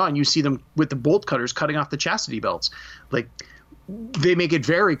said, later on, you see them with the bolt cutters cutting off the chastity belts. Like, they make it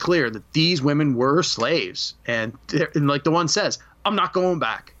very clear that these women were slaves, and like the one says, I'm not going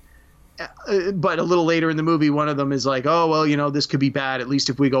back. But a little later in the movie, one of them is like, oh, well, this could be bad. At least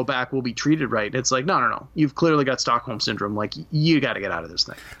if we go back, we'll be treated right. It's like, no. You've clearly got Stockholm Syndrome. Like, you got to get out of this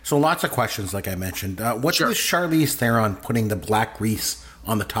thing. So lots of questions, like I mentioned. What's with Charlize Theron putting the black grease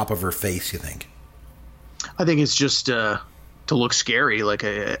on the top of her face, you think? I think it's just to look scary. Like,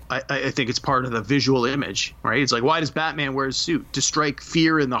 I think it's part of the visual image, right? It's like, why does Batman wear a suit? To strike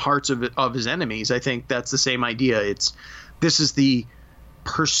fear in the hearts of his enemies. I think that's the same idea. This is the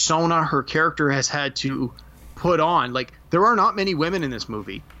persona her character has had to put on. Like, there are not many women in this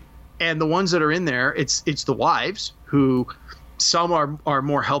movie, and the ones that are in there, it's the wives who some are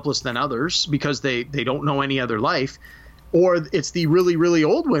more helpless than others because they don't know any other life, or it's the really, really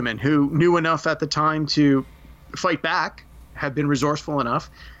old women who knew enough at the time to fight back, have been resourceful enough.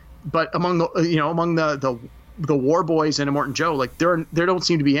 But among the war boys and Immortan Joe, like there don't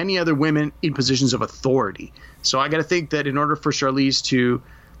seem to be any other women in positions of authority. So I got to think that in order for Charlize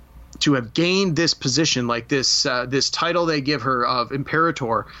to have gained this position, like this title they give her of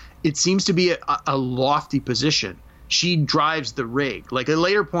Imperator, it seems to be a lofty position. She drives the rig. Like at a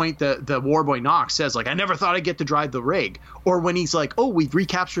later point, the war boy Knox says, like, I never thought I'd get to drive the rig. Or when he's like, oh, we've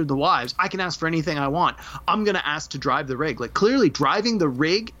recaptured the wives, I can ask for anything I want. I'm going to ask to drive the rig. Like clearly driving the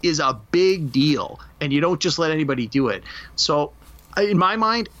rig is a big deal, and you don't just let anybody do it. So in my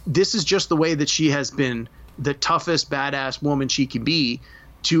mind, this is just the way that she has been the toughest badass woman she can be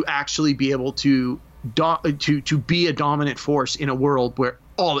to actually be able to be a dominant force in a world where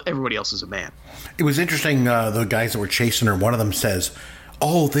everybody else is a man. It was interesting, the guys that were chasing her, one of them says,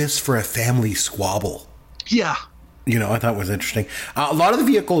 all this for a family squabble. Yeah. You know, I thought it was interesting. A lot of the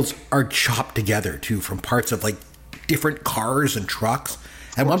vehicles are chopped together, too, from parts of, like, different cars and trucks.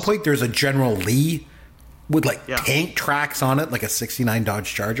 At one point, there's a General Lee with, like, tank tracks on it, like a 69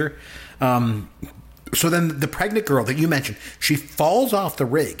 Dodge Charger. So then the pregnant girl that you mentioned, she falls off the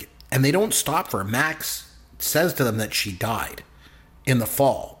rig, and they don't stop for her. Max says to them that she died in the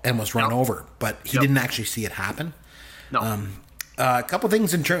fall and was run over, but he didn't actually see it happen. No. A couple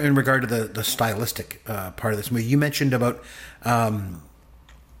things in regard to the stylistic part of this movie. You mentioned about how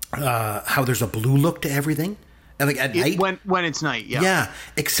there's a blue look to everything. And like at night. When it's night, yeah. Yeah,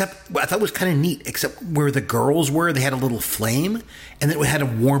 except I thought it was kind of neat, except where the girls were, they had a little flame, and it had a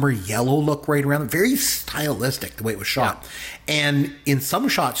warmer yellow look right around it. Very stylistic, the way it was shot. Yeah. And in some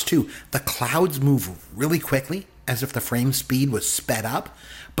shots, too, the clouds move really quickly, as if the frame speed was sped up,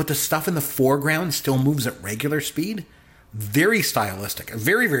 but the stuff in the foreground still moves at regular speed. Very stylistic.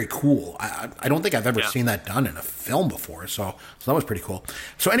 Very, very cool. I don't think I've ever seen that done in a film before, so that was pretty cool.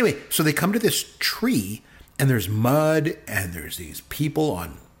 So anyway, so they come to this tree, and there's mud, and there's these people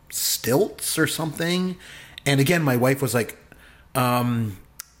on stilts or something. And again, my wife was like,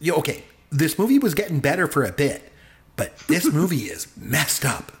 okay, this movie was getting better for a bit, but this movie is messed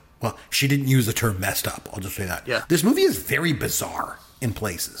up. Well, she didn't use the term messed up. I'll just say that. Yeah. This movie is very bizarre in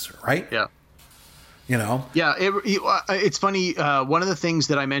places, right? Yeah. You know? Yeah. It's funny. One of the things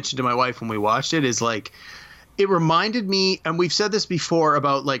that I mentioned to my wife when we watched it is like, it reminded me, and we've said this before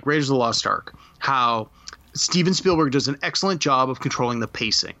about like Raiders of the Lost Ark, how Steven Spielberg does an excellent job of controlling the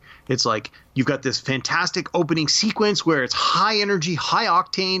pacing. It's like you've got this fantastic opening sequence where it's high energy, high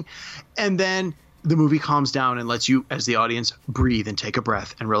octane, and then the movie calms down and lets you, as the audience, breathe and take a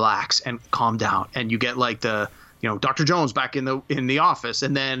breath and relax and calm down. And you get like Dr. Jones back in the office,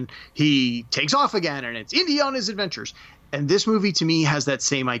 and then he takes off again, and it's Indy on his adventures. And this movie to me has that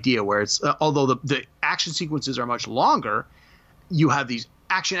same idea where it's although the action sequences are much longer, you have these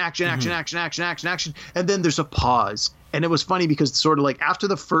action, and then there's a pause. And it was funny because sort of like after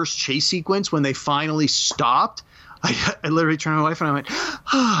the first chase sequence, when they finally stopped, I literally turned to my wife and I went,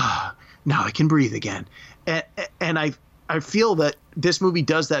 now I can breathe again. And I feel that this movie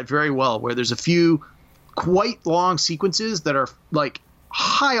does that very well, where there's a few quite long sequences that are like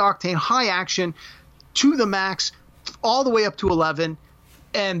high octane, high action to the max, all the way up to 11.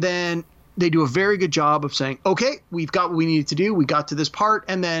 And then they do a very good job of saying, okay, we've got what we needed to do. We got to this part,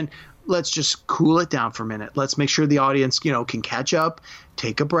 and then let's just cool it down for a minute. Let's make sure the audience, can catch up,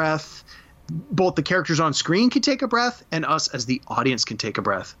 take a breath. Both the characters on screen can take a breath, and us as the audience can take a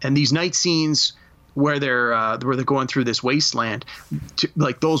breath. And these night scenes where they're going through this wasteland,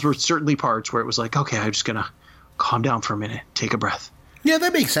 like those were certainly parts where it was like, okay, I'm just gonna calm down for a minute, take a breath. Yeah,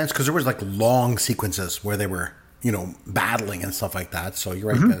 that makes sense because there was like long sequences where they were, battling and stuff like that. So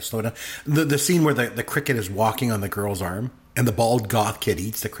you're right, gotta slow down. The scene where the cricket is walking on the girl's arm and the bald goth kid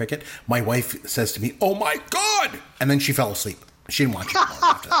eats the cricket. My wife says to me, "Oh my God!" And then she fell asleep. She didn't watch it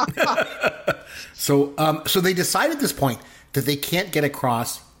after that. So they decide at this point that they can't get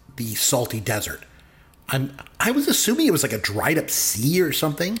across the salty desert. I was assuming it was like a dried up sea or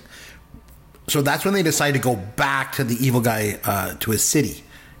something. So that's when they decide to go back to the evil guy to his city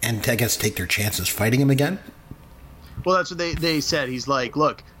and I guess take their chances fighting him again. Well, that's what they said. He's like,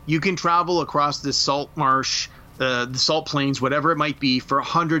 look, you can travel across this salt marsh, the salt plains, whatever it might be, for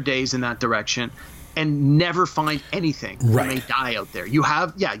 100 days in that direction and never find anything. Right. You may die out there. You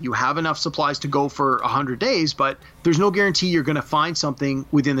have enough supplies to go for 100 days, but there's no guarantee you're going to find something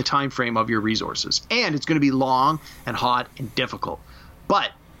within the time frame of your resources. And it's going to be long and hot and difficult.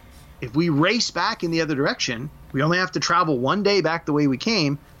 But if we race back in the other direction, we only have to travel one day back the way we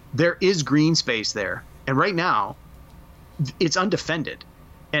came. There is green space there. And right now, it's undefended,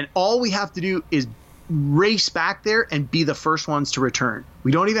 and all we have to do is race back there and be the first ones to return.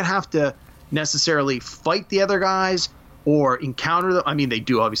 We don't even have to necessarily fight the other guys or encounter them. I mean, they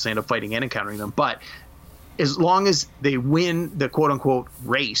do obviously end up fighting and encountering them, but as long as they win the quote-unquote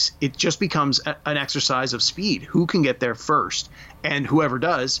race, it just becomes an exercise of speed. Who can get there first? And whoever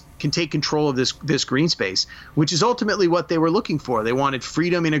does can take control of this green space, which is ultimately what they were looking for. They wanted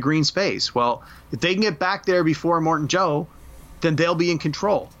freedom in a green space. Well, if they can get back there before Immortan Joe, then they'll be in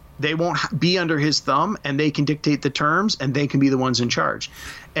control. They won't be under his thumb, and they can dictate the terms, and they can be the ones in charge.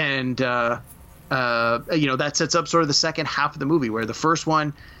 And, that sets up sort of the second half of the movie, where the first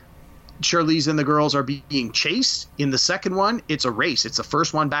one, Charlize and the girls are being chased. In the second one, it's a race. It's the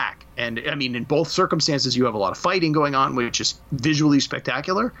first one back. And, I mean, in both circumstances, you have a lot of fighting going on, which is visually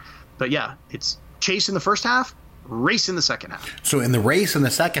spectacular. But, yeah, it's chase in the first half, race in the second half. So in the race in the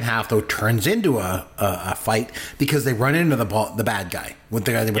second half, though, turns into a fight because they run into the bad guy with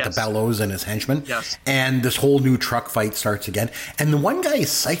the guy with the bellows and his henchmen. Yes. And this whole new truck fight starts again. And the one guy is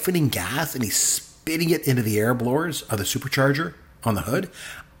siphoning gas and he's spitting it into the air blowers of the supercharger on the hood.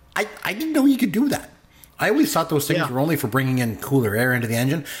 I didn't know you could do that. I always thought those things were only for bringing in cooler air into the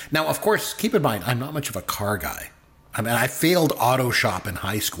engine. Now, of course, keep in mind, I'm not much of a car guy. I mean, I failed auto shop in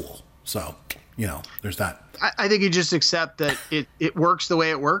high school. So, there's that. I think you just accept that it works the way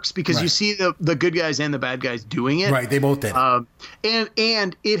it works because you see the good guys and the bad guys doing it. Right, they both did.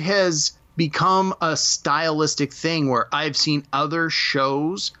 And it has become a stylistic thing where I've seen other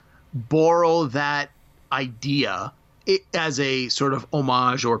shows borrow that idea as a sort of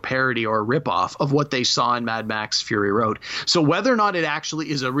homage or parody or ripoff of what they saw in Mad Max Fury Road. So whether or not it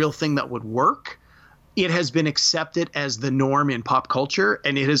actually is a real thing that would work, it has been accepted as the norm in pop culture,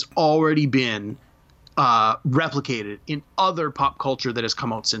 and it has already been replicated in other pop culture that has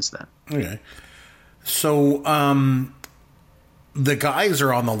come out since then. Okay. So the guys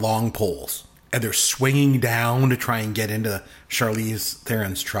are on the long poles, and they're swinging down to try and get into Charlize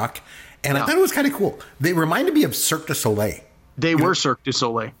Theron's truck. And I thought it was kind of cool. They reminded me of Cirque du Soleil. They were Cirque du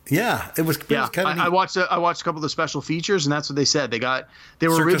Soleil. Yeah, it was kind of I watched a couple of the special features, and that's what they said. They were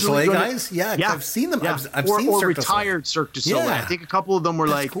Cirque originally du Soleil guys. Yeah, I've seen them. Yeah. I've seen Cirque du Soleil. Retired Cirque du Soleil. Yeah. I think a couple of them were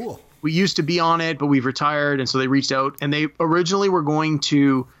That's cool. We used to be on it, but we've retired, and so they reached out. And they originally were going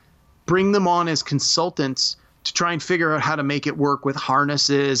to bring them on as consultants to try and figure out how to make it work with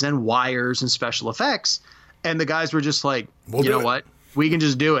harnesses and wires and special effects. And the guys were just like, you know what? We can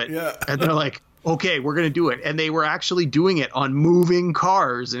just do it. Yeah. And they're like, okay, we're going to do it. And they were actually doing it on moving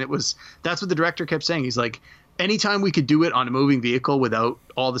cars. And that's what the director kept saying. He's like, anytime we could do it on a moving vehicle without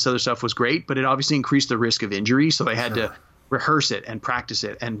all this other stuff was great, but it obviously increased the risk of injury. So they had to rehearse it and practice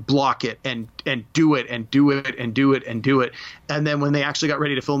it and block it and do it and do it and do it and do it. And then when they actually got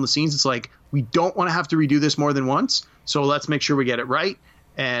ready to film the scenes, it's like, we don't want to have to redo this more than once. So let's make sure we get it right.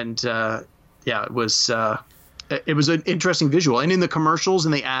 And it was an interesting visual. And in the commercials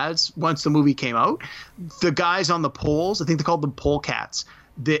and the ads, once the movie came out, the guys on the poles, I think they called them pole cats.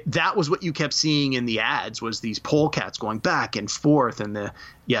 That was what you kept seeing in the ads, was these pole cats going back and forth. And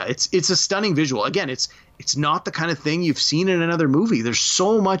it's a stunning visual. Again, it's not the kind of thing you've seen in another movie. There's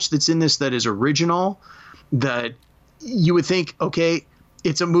so much that's in this that is original that you would think, okay,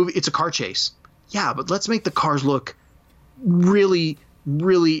 it's a movie, it's a car chase. Yeah, but let's make the cars look really,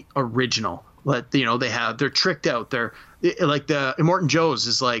 really original. They're tricked out. They're like the Immortan Joe's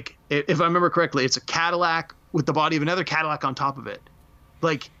is like, if I remember correctly, it's a Cadillac with the body of another Cadillac on top of it.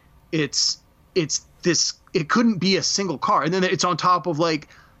 Like it's this, it couldn't be a single car. And then it's on top of like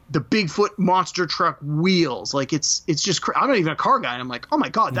the Bigfoot monster truck wheels. Like it's just, I'm not even a car guy. And I'm like, oh my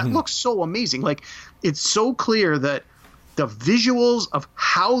God, that looks so amazing. Like it's so clear that the visuals of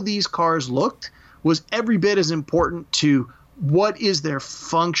how these cars looked was every bit as important to what is their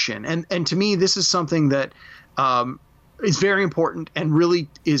function. And to me, this is something that is very important and really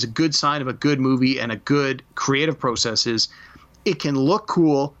is a good sign of a good movie and a good creative process. Is it can look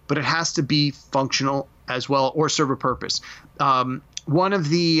cool, but it has to be functional as well or serve a purpose. One of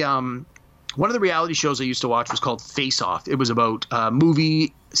the reality shows I used to watch was called Face Off. It was about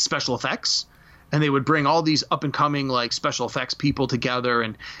movie special effects. And they would bring all these up and coming like special effects people together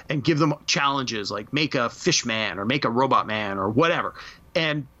and give them challenges like make a fish man or make a robot man or whatever.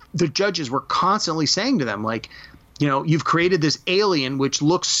 And the judges were constantly saying to them, like, you've created this alien which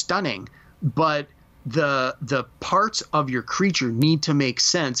looks stunning, but the parts of your creature need to make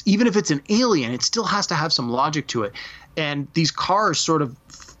sense. Even if it's an alien, it still has to have some logic to it. And these cars sort of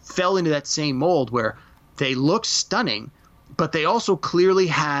fell into that same mold where they looked stunning, but they also clearly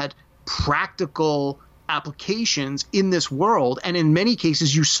had practical applications in this world, and in many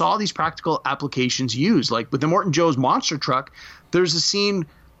cases you saw these practical applications used. Like with the Morton Joe's monster truck, there's a scene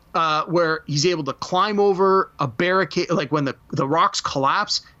where he's able to climb over a barricade. Like when the rocks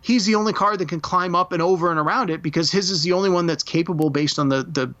collapse, he's the only car that can climb up and over and around it because his is the only one that's capable based on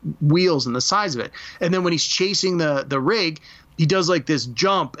the wheels and the size of it. And then when he's chasing the rig, he does like this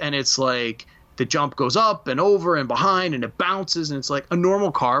jump, and it's like the jump goes up and over and behind, and it bounces, and it's like a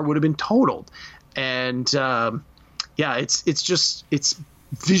normal car would have been totaled. And it's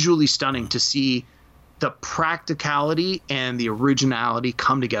visually stunning to see the practicality and the originality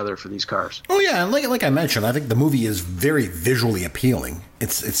come together for these cars. Oh yeah, and like I mentioned, I think the movie is very visually appealing.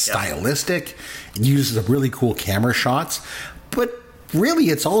 It's stylistic. It uses really cool camera shots, but really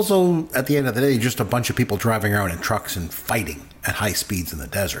it's also, at the end of the day, just a bunch of people driving around in trucks and fighting at high speeds in the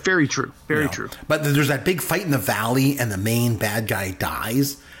desert. Very true. Very true. But there's that big fight in the valley, and the main bad guy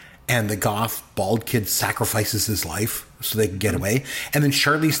dies, and the goth bald kid sacrifices his life so they can get away. And then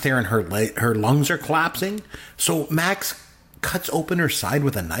Charlize Theron, her lungs are collapsing. So Max cuts open her side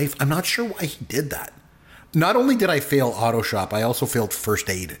with a knife. I'm not sure why he did that. Not only did I fail auto shop, I also failed first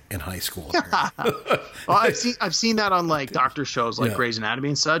aid in high school. Well, I've seen that on like doctor shows like Grey's Anatomy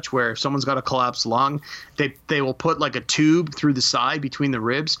and such, where if someone's got a collapsed lung, they will put like a tube through the side between the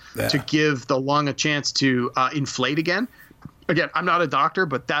ribs to give the lung a chance to inflate again. Again, I'm not a doctor,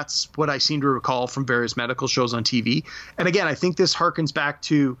 but that's what I seem to recall from various medical shows on TV. And again, I think this harkens back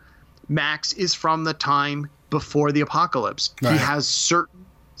to Max is from the time before the apocalypse. Right. He has certain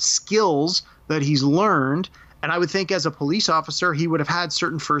skills that he's learned. And I would think as a police officer, he would have had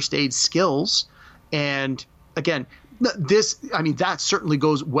certain first aid skills. And again, that certainly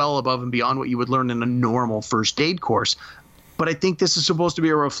goes well above and beyond what you would learn in a normal first aid course. But I think this is supposed to be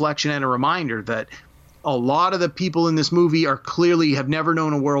a reflection and a reminder that a lot of the people in this movie are clearly have never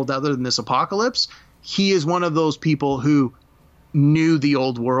known a world other than this apocalypse. He is one of those people who knew the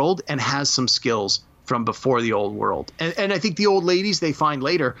old world and has some skills from before the old world. And I think the old ladies they find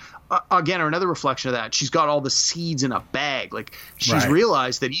later, again, are another reflection of that. She's got all the seeds in a bag. Like she's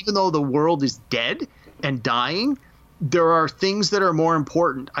realized that even though the world is dead and dying, there are things that are more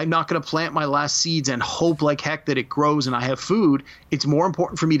important. I'm not going to plant my last seeds and hope like heck that it grows and I have food. It's more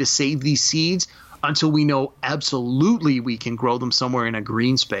important for me to save these seeds until we know absolutely we can grow them somewhere in a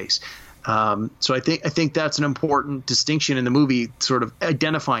green space. So I think that's an important distinction in the movie, sort of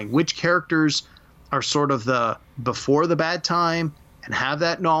identifying which characters are sort of the before the bad time and have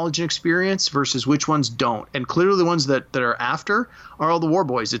that knowledge and experience versus which ones don't. And clearly the ones that are after are all the war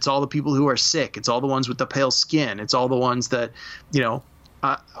boys. It's all the people who are sick. It's all the ones with the pale skin. It's all the ones that,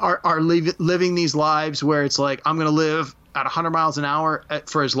 are living these lives where it's like, I'm going to live at 100 miles an hour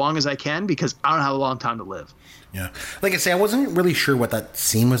for as long as I can because I don't have a long time to live. Yeah. Like I say, I wasn't really sure what that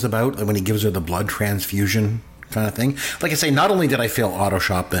scene was about, like when he gives her the blood transfusion kind of thing. Like I say, not only did I fail auto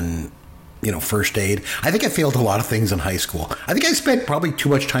shop and, first aid, I think I failed a lot of things in high school. I think I spent probably too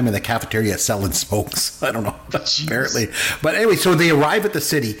much time in the cafeteria selling smokes. I don't know, apparently. But anyway, so they arrive at the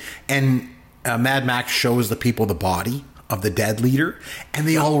city and Mad Max shows the people the body of the dead leader and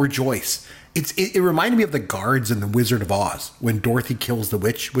they all rejoice. It reminded me of the guards in The Wizard of Oz when Dorothy kills the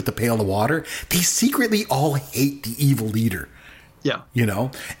witch with the pail of water. They secretly all hate the evil leader. Yeah.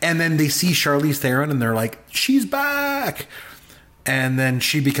 And then they see Charlize Theron and they're like, she's back. And then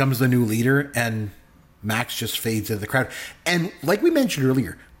she becomes the new leader and Max just fades into the crowd. And like we mentioned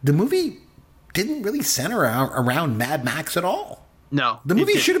earlier, the movie didn't really center around Mad Max at all. No. The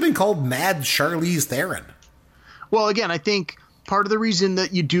movie should have been called Mad Charlize Theron. Well, again, I think part of the reason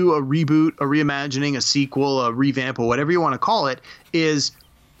that you do a reboot, a reimagining, a sequel, a revamp, or whatever you want to call it, is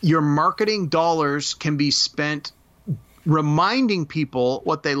your marketing dollars can be spent reminding people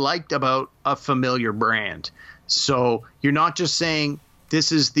what they liked about a familiar brand. So you're not just saying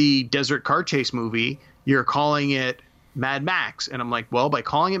this is the desert car chase movie, you're calling it Mad Max. And I'm like, well, by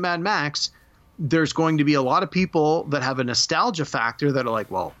calling it Mad Max, there's going to be a lot of people that have a nostalgia factor that are like,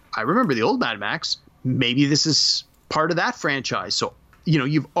 well, I remember the old Mad Max. Maybe this is part of that franchise. So,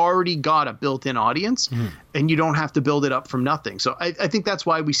 you've already got a built-in audience and you don't have to build it up from nothing. So I think that's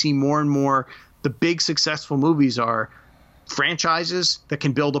why we see more and more the big successful movies are franchises that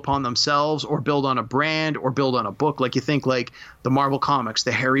can build upon themselves or build on a brand or build on a book. Like you think like the Marvel Comics,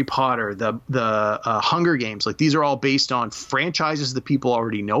 the Harry Potter, the Hunger Games, like these are all based on franchises that people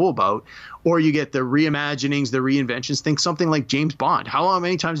already know about. Or you get the reimaginings, the reinventions. Think something like James Bond. How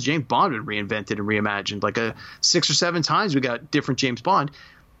many times has James Bond been reinvented and reimagined? Like 6 or 7 times we got different James Bond.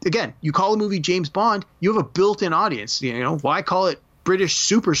 Again, you call a movie James Bond, you have a built-in audience. Why call it British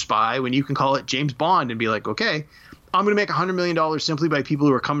Super Spy when you can call it James Bond and be like, okay, I'm going to make $100 million simply by people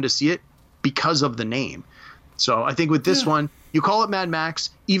who are coming to see it because of the name. So I think with this one, you call it Mad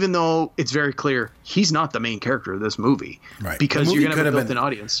Max, even though it's very clear he's not the main character of this movie. Right. Because you're going to have a built-in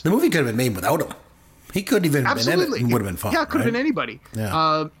audience. The movie could have been made without him. He could even have been in it and would have been fun. Yeah, it could have been anybody.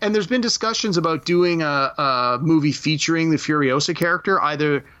 Yeah. And there's been discussions about doing a movie featuring the Furiosa character,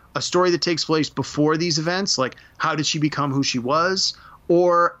 either a story that takes place before these events, like how did she become who she was,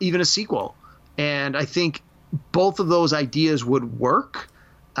 or even a sequel. And I think both of those ideas would work.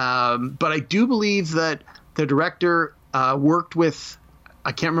 But I do believe that the director worked with,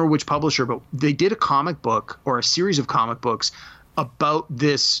 I can't remember which publisher, but they did a comic book or a series of comic books about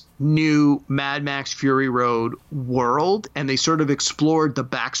this new Mad Max Fury Road world, and they sort of explored the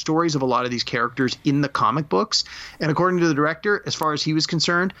backstories of a lot of these characters in the comic books. And according to the director, as far as he was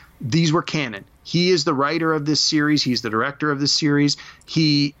concerned, these were canon. He is the writer of this series. He's the director of this series.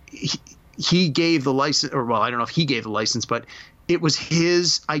 He gave the license, or well, I don't know if he gave the license, but it was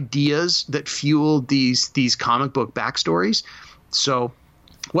his ideas that fueled these comic book backstories. So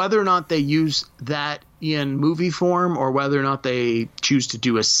whether or not they use that in movie form or whether or not they choose to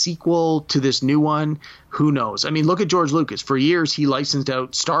do a sequel to this new one, who knows? I mean, look at George Lucas. For years, he licensed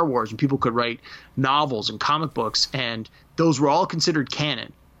out Star Wars, and people could write novels and comic books, and those were all considered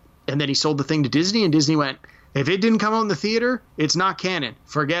canon. And then he sold the thing to Disney, and Disney went, if it didn't come out in the theater, it's not canon.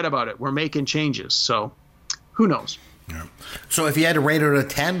 Forget about it. We're making changes. So who knows? Yeah. So if you had to rate it out of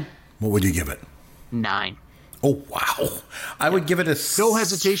 10, what would you give it? 9. Oh, wow. I would give it a... No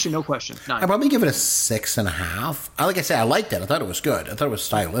hesitation, no question. 9. I'd probably give it a 6.5. Like I said, I liked it. I thought it was good. I thought it was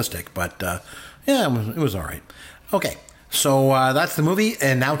stylistic, but yeah, it was all right. Okay, so that's the movie,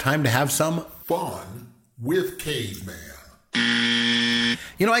 and now time to have some fun with Caveman.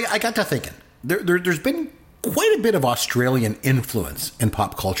 You know, I got to thinking. There's been quite a bit of Australian influence in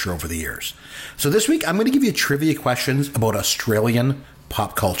pop culture over the years. So this week, I'm going to give you trivia questions about Australian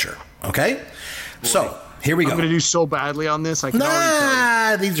pop culture, okay? Boy. So... here we go. I'm going to do so badly on this. I can already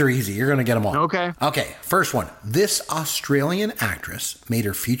tell you. These are easy. You're going to get them all. Okay. Okay. First one. This Australian actress made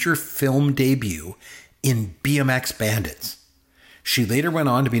her feature film debut in BMX Bandits. She later went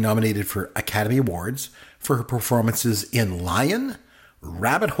on to be nominated for Academy Awards for her performances in Lion,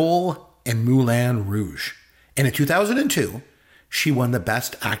 Rabbit Hole, and Moulin Rouge. And in 2002, she won the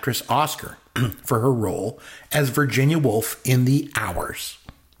Best Actress Oscar for her role as Virginia Woolf in The Hours.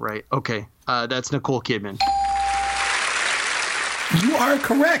 Right. Okay. That's Nicole Kidman. You are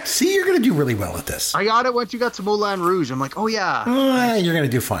correct. See, you're going to do really well at this. I got it once you got to Moulin Rouge. I'm like, oh, yeah. You're going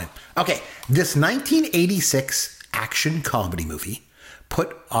to do fine. Okay. This 1986 action comedy movie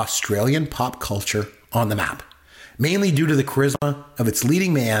put Australian pop culture on the map, mainly due to the charisma of its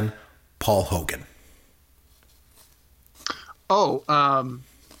leading man, Paul Hogan. Oh,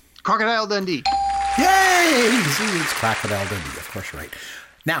 Crocodile Dundee. Yay! See, it's Crocodile Dundee. Of course, you're right.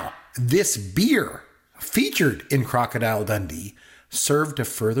 Now, this beer featured in Crocodile Dundee served to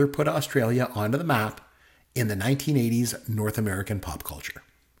further put Australia onto the map in the 1980s North American pop culture.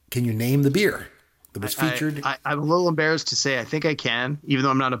 Can you name the beer that was featured? I'm a little embarrassed to say I think I can, even though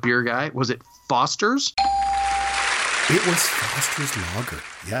I'm not a beer guy. Was it Foster's? It was Foster's Lager.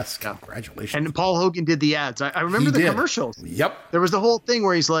 Yes, congratulations. And Paul Hogan did the ads. I remember the commercials. Yep. There was the whole thing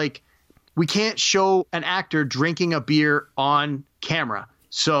where he's like, we can't show an actor drinking a beer on camera.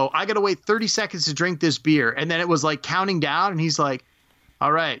 So I got to wait 30 seconds to drink this beer. And then it was like counting down. And he's like,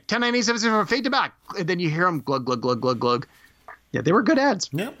 all right, 10, 9, 8, 7, 6, 5, fade to back. And then you hear him glug, glug, glug, glug, glug. Yeah, they were good ads.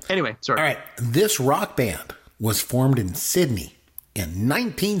 Yeah. Anyway, sorry. All right. This rock band was formed in Sydney in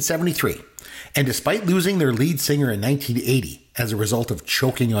 1973. And despite losing their lead singer in 1980 as a result of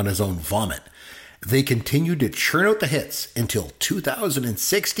choking on his own vomit, they continued to churn out the hits until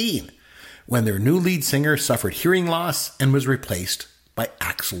 2016, when their new lead singer suffered hearing loss and was replaced by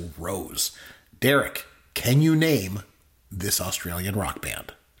Axl Rose. Derek, can you name this Australian rock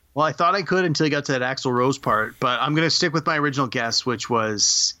band? Well, I thought I could until you got to that Axl Rose part, but I'm going to stick with my original guess, which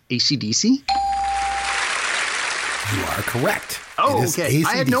was AC/DC. You are correct. Oh, okay. AC/DC.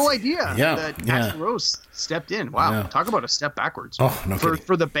 I had no idea that Axl Rose stepped in. Wow. Yeah. Talk about a step backwards. Oh, no kidding.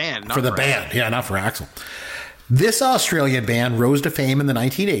 For the band. Not for the band. Yeah, not for Axl. This Australian band rose to fame in the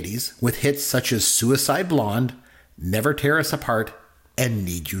 1980s with hits such as Suicide Blonde, Never Tear Us Apart, and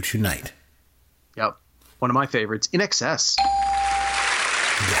Need You Tonight. Yep. One of my favorites, In Excess.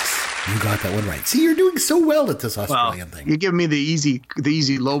 Yes, you got that one right. See, you're doing so well at this Australian thing. You're giving me the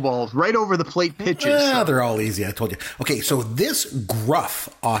easy low balls, right over the plate pitches. Yeah, they're all easy, I told you. Okay, so this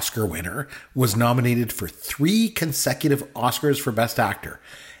gruff Oscar winner was nominated for 3 consecutive Oscars for Best Actor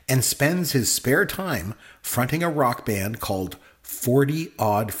and spends his spare time fronting a rock band called 40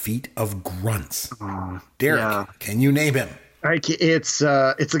 Odd Feet of Grunts. Derek, can you name him? It's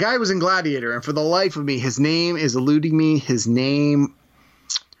the guy who was in Gladiator, and for the life of me, his name is eluding me. His name.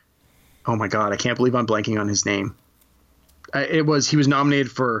 Oh my God, I can't believe I'm blanking on his name. He was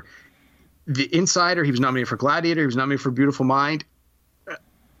nominated for The Insider. He was nominated for Gladiator. He was nominated for Beautiful Mind.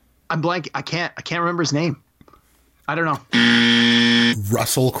 I'm blank. I can't remember his name. I don't know.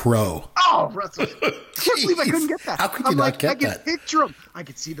 Russell Crowe. Oh, Russell! I can't believe I couldn't get that. How could you not get that? I could picture him. I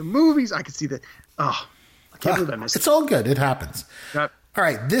could see the movies. I could see the. Oh, I can't believe I missed it. It's all good. It happens. Yep. All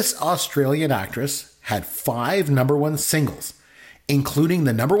right. This Australian actress had 5 #1 singles, including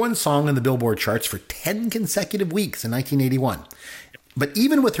the #1 song on the Billboard charts for 10 consecutive weeks in 1981. But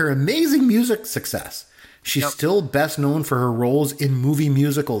even with her amazing music success, she's still best known for her roles in movie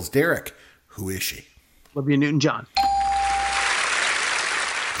musicals. Derek, who is she? Olivia Newton-John.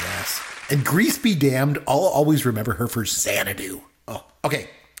 Yes. And Grease be damned, I'll always remember her for Xanadu. Oh, okay.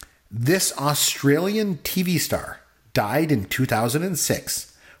 This Australian TV star died in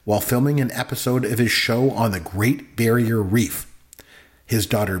 2006 while filming an episode of his show on the Great Barrier Reef. His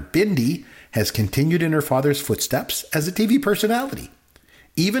daughter Bindi has continued in her father's footsteps as a TV personality,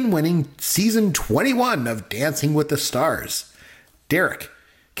 even winning season 21 of Dancing with the Stars. Derek,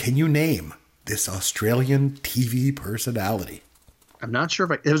 can you name this Australian TV personality? I'm not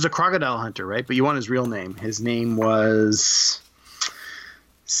sure if it was a crocodile hunter, right? But you want his real name. His name was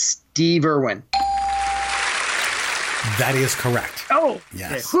Steve Irwin. That is correct. Oh,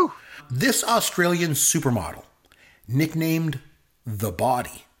 yes. Okay. This Australian supermodel, nicknamed The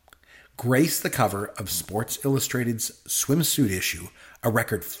Body, graced the cover of Sports Illustrated's swimsuit issue a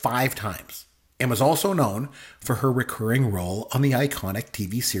record 5 times, and was also known for her recurring role on the iconic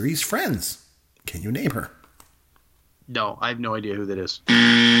TV series Friends. Can you name her? No, I have no idea who that is.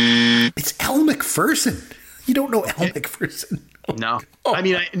 It's Elle Macpherson. You don't know Elle Macpherson? No. I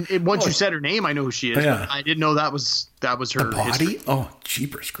mean, once you said her name, I know who she is. Yeah. But I didn't know that was her The Body? history. Oh,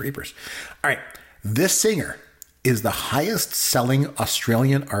 jeepers creepers. All right. This singer is the highest selling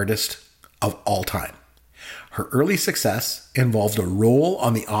Australian artist of all time. Her early success involved a role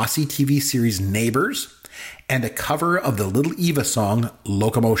on the Aussie TV series Neighbours and a cover of the Little Eva song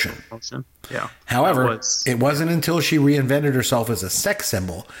Locomotion. Yeah. However, it wasn't until she reinvented herself as a sex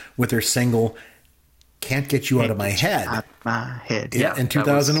symbol with her single Can't Get You Out of My Head. Out of my head. Yeah, in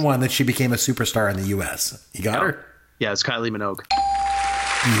 2001 that she became a superstar in the US. You got her? Yeah, it's Kylie Minogue.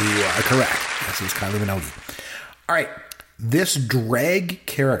 You are correct. Yes, it was Kylie Minogue. All right. This drag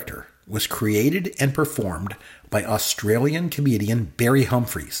character was created and performed by Australian comedian Barry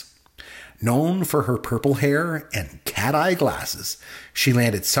Humphries. Known for her purple hair and cat-eye glasses, she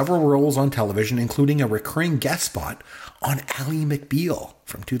landed several roles on television, including a recurring guest spot on Ally McBeal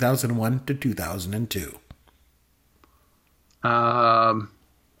from 2001 to 2002. I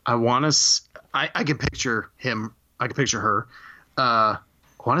want to. I can picture him. I can picture her. I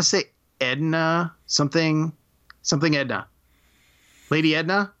want to say Edna something Edna. Lady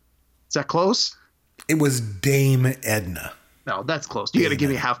Edna. Is that close? It was Dame Edna. No, that's close. You got to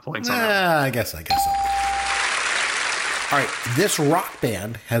give me half points on that. I guess so. All right. This rock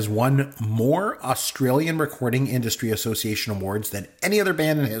band has won more Australian Recording Industry Association awards than any other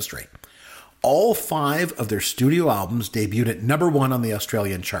band in history. All 5 of their studio albums debuted at #1 on the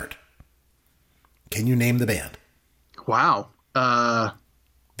Australian chart. Can you name the band? Wow.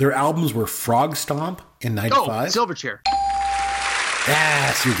 Their albums were Frog Stomp in 95. Oh, Silverchair.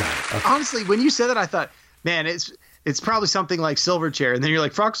 Yes, you got it. Okay. Honestly, when you said that, I thought, man, it's probably something like Silverchair. And then you're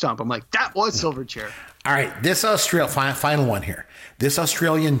like, Frog Stomp. I'm like, that was Silverchair. All right, this final one here. This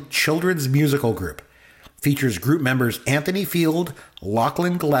Australian children's musical group features group members Anthony Field,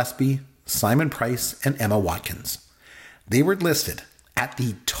 Lachlan Gillespie, Simon Price, and Emma Watkins. They were listed at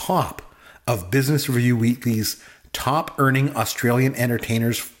the top of Business Review Weekly's top earning Australian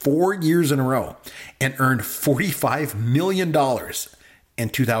entertainers 4 years in a row and earned $45 million in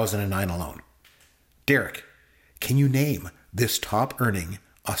 2009 alone. Derek, can you name this top earning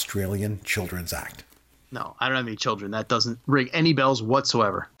Australian children's act? No, I don't have any children. That doesn't ring any bells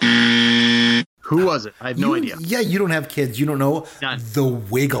whatsoever. Who was it? I have no idea. Yeah, you don't have kids. You don't know. None. The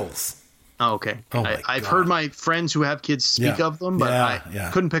Wiggles. Oh, okay. Oh I've heard my friends who have kids speak of them, but I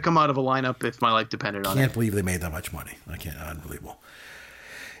couldn't pick them out of a lineup if my life depended on it. Can't believe they made that much money. Unbelievable.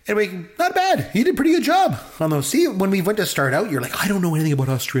 Anyway, not bad. You did a pretty good job on those. See, when we went to start out, you're like, I don't know anything about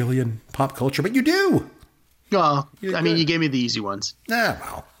Australian pop culture, but you do. Well, I mean, you gave me the easy ones. Yeah,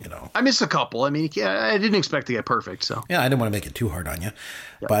 well, you know. I missed a couple. I mean, I didn't expect to get perfect, so. Yeah, I didn't want to make it too hard on you.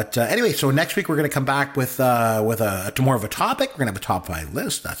 Yep. But anyway, so next week we're going to come back with more of a topic. We're going to have a top 5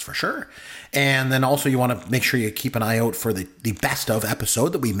 list, that's for sure. And then also you want to make sure you keep an eye out for the best of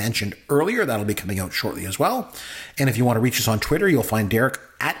episode that we mentioned earlier. That'll be coming out shortly as well. And if you want to reach us on Twitter, you'll find Derek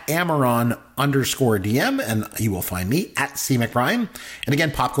at Amaron_DM, and you will find me at C. McBrien. And again,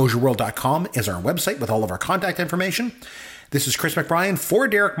 popgoesyourworld.com is our website with all of our contact information. This is Chris McBrien for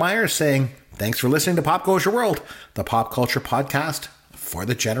Derek Myers saying, thanks for listening to Pop Goes Your World, the pop culture podcast for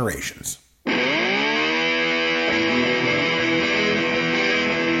the generations.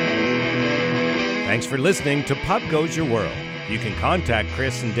 Thanks for listening to Pop Goes Your World. You can contact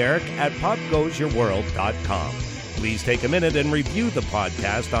Chris and Derek at popgoesyourworld.com. Please take a minute and review the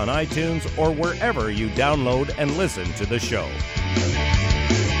podcast on iTunes or wherever you download and listen to the show.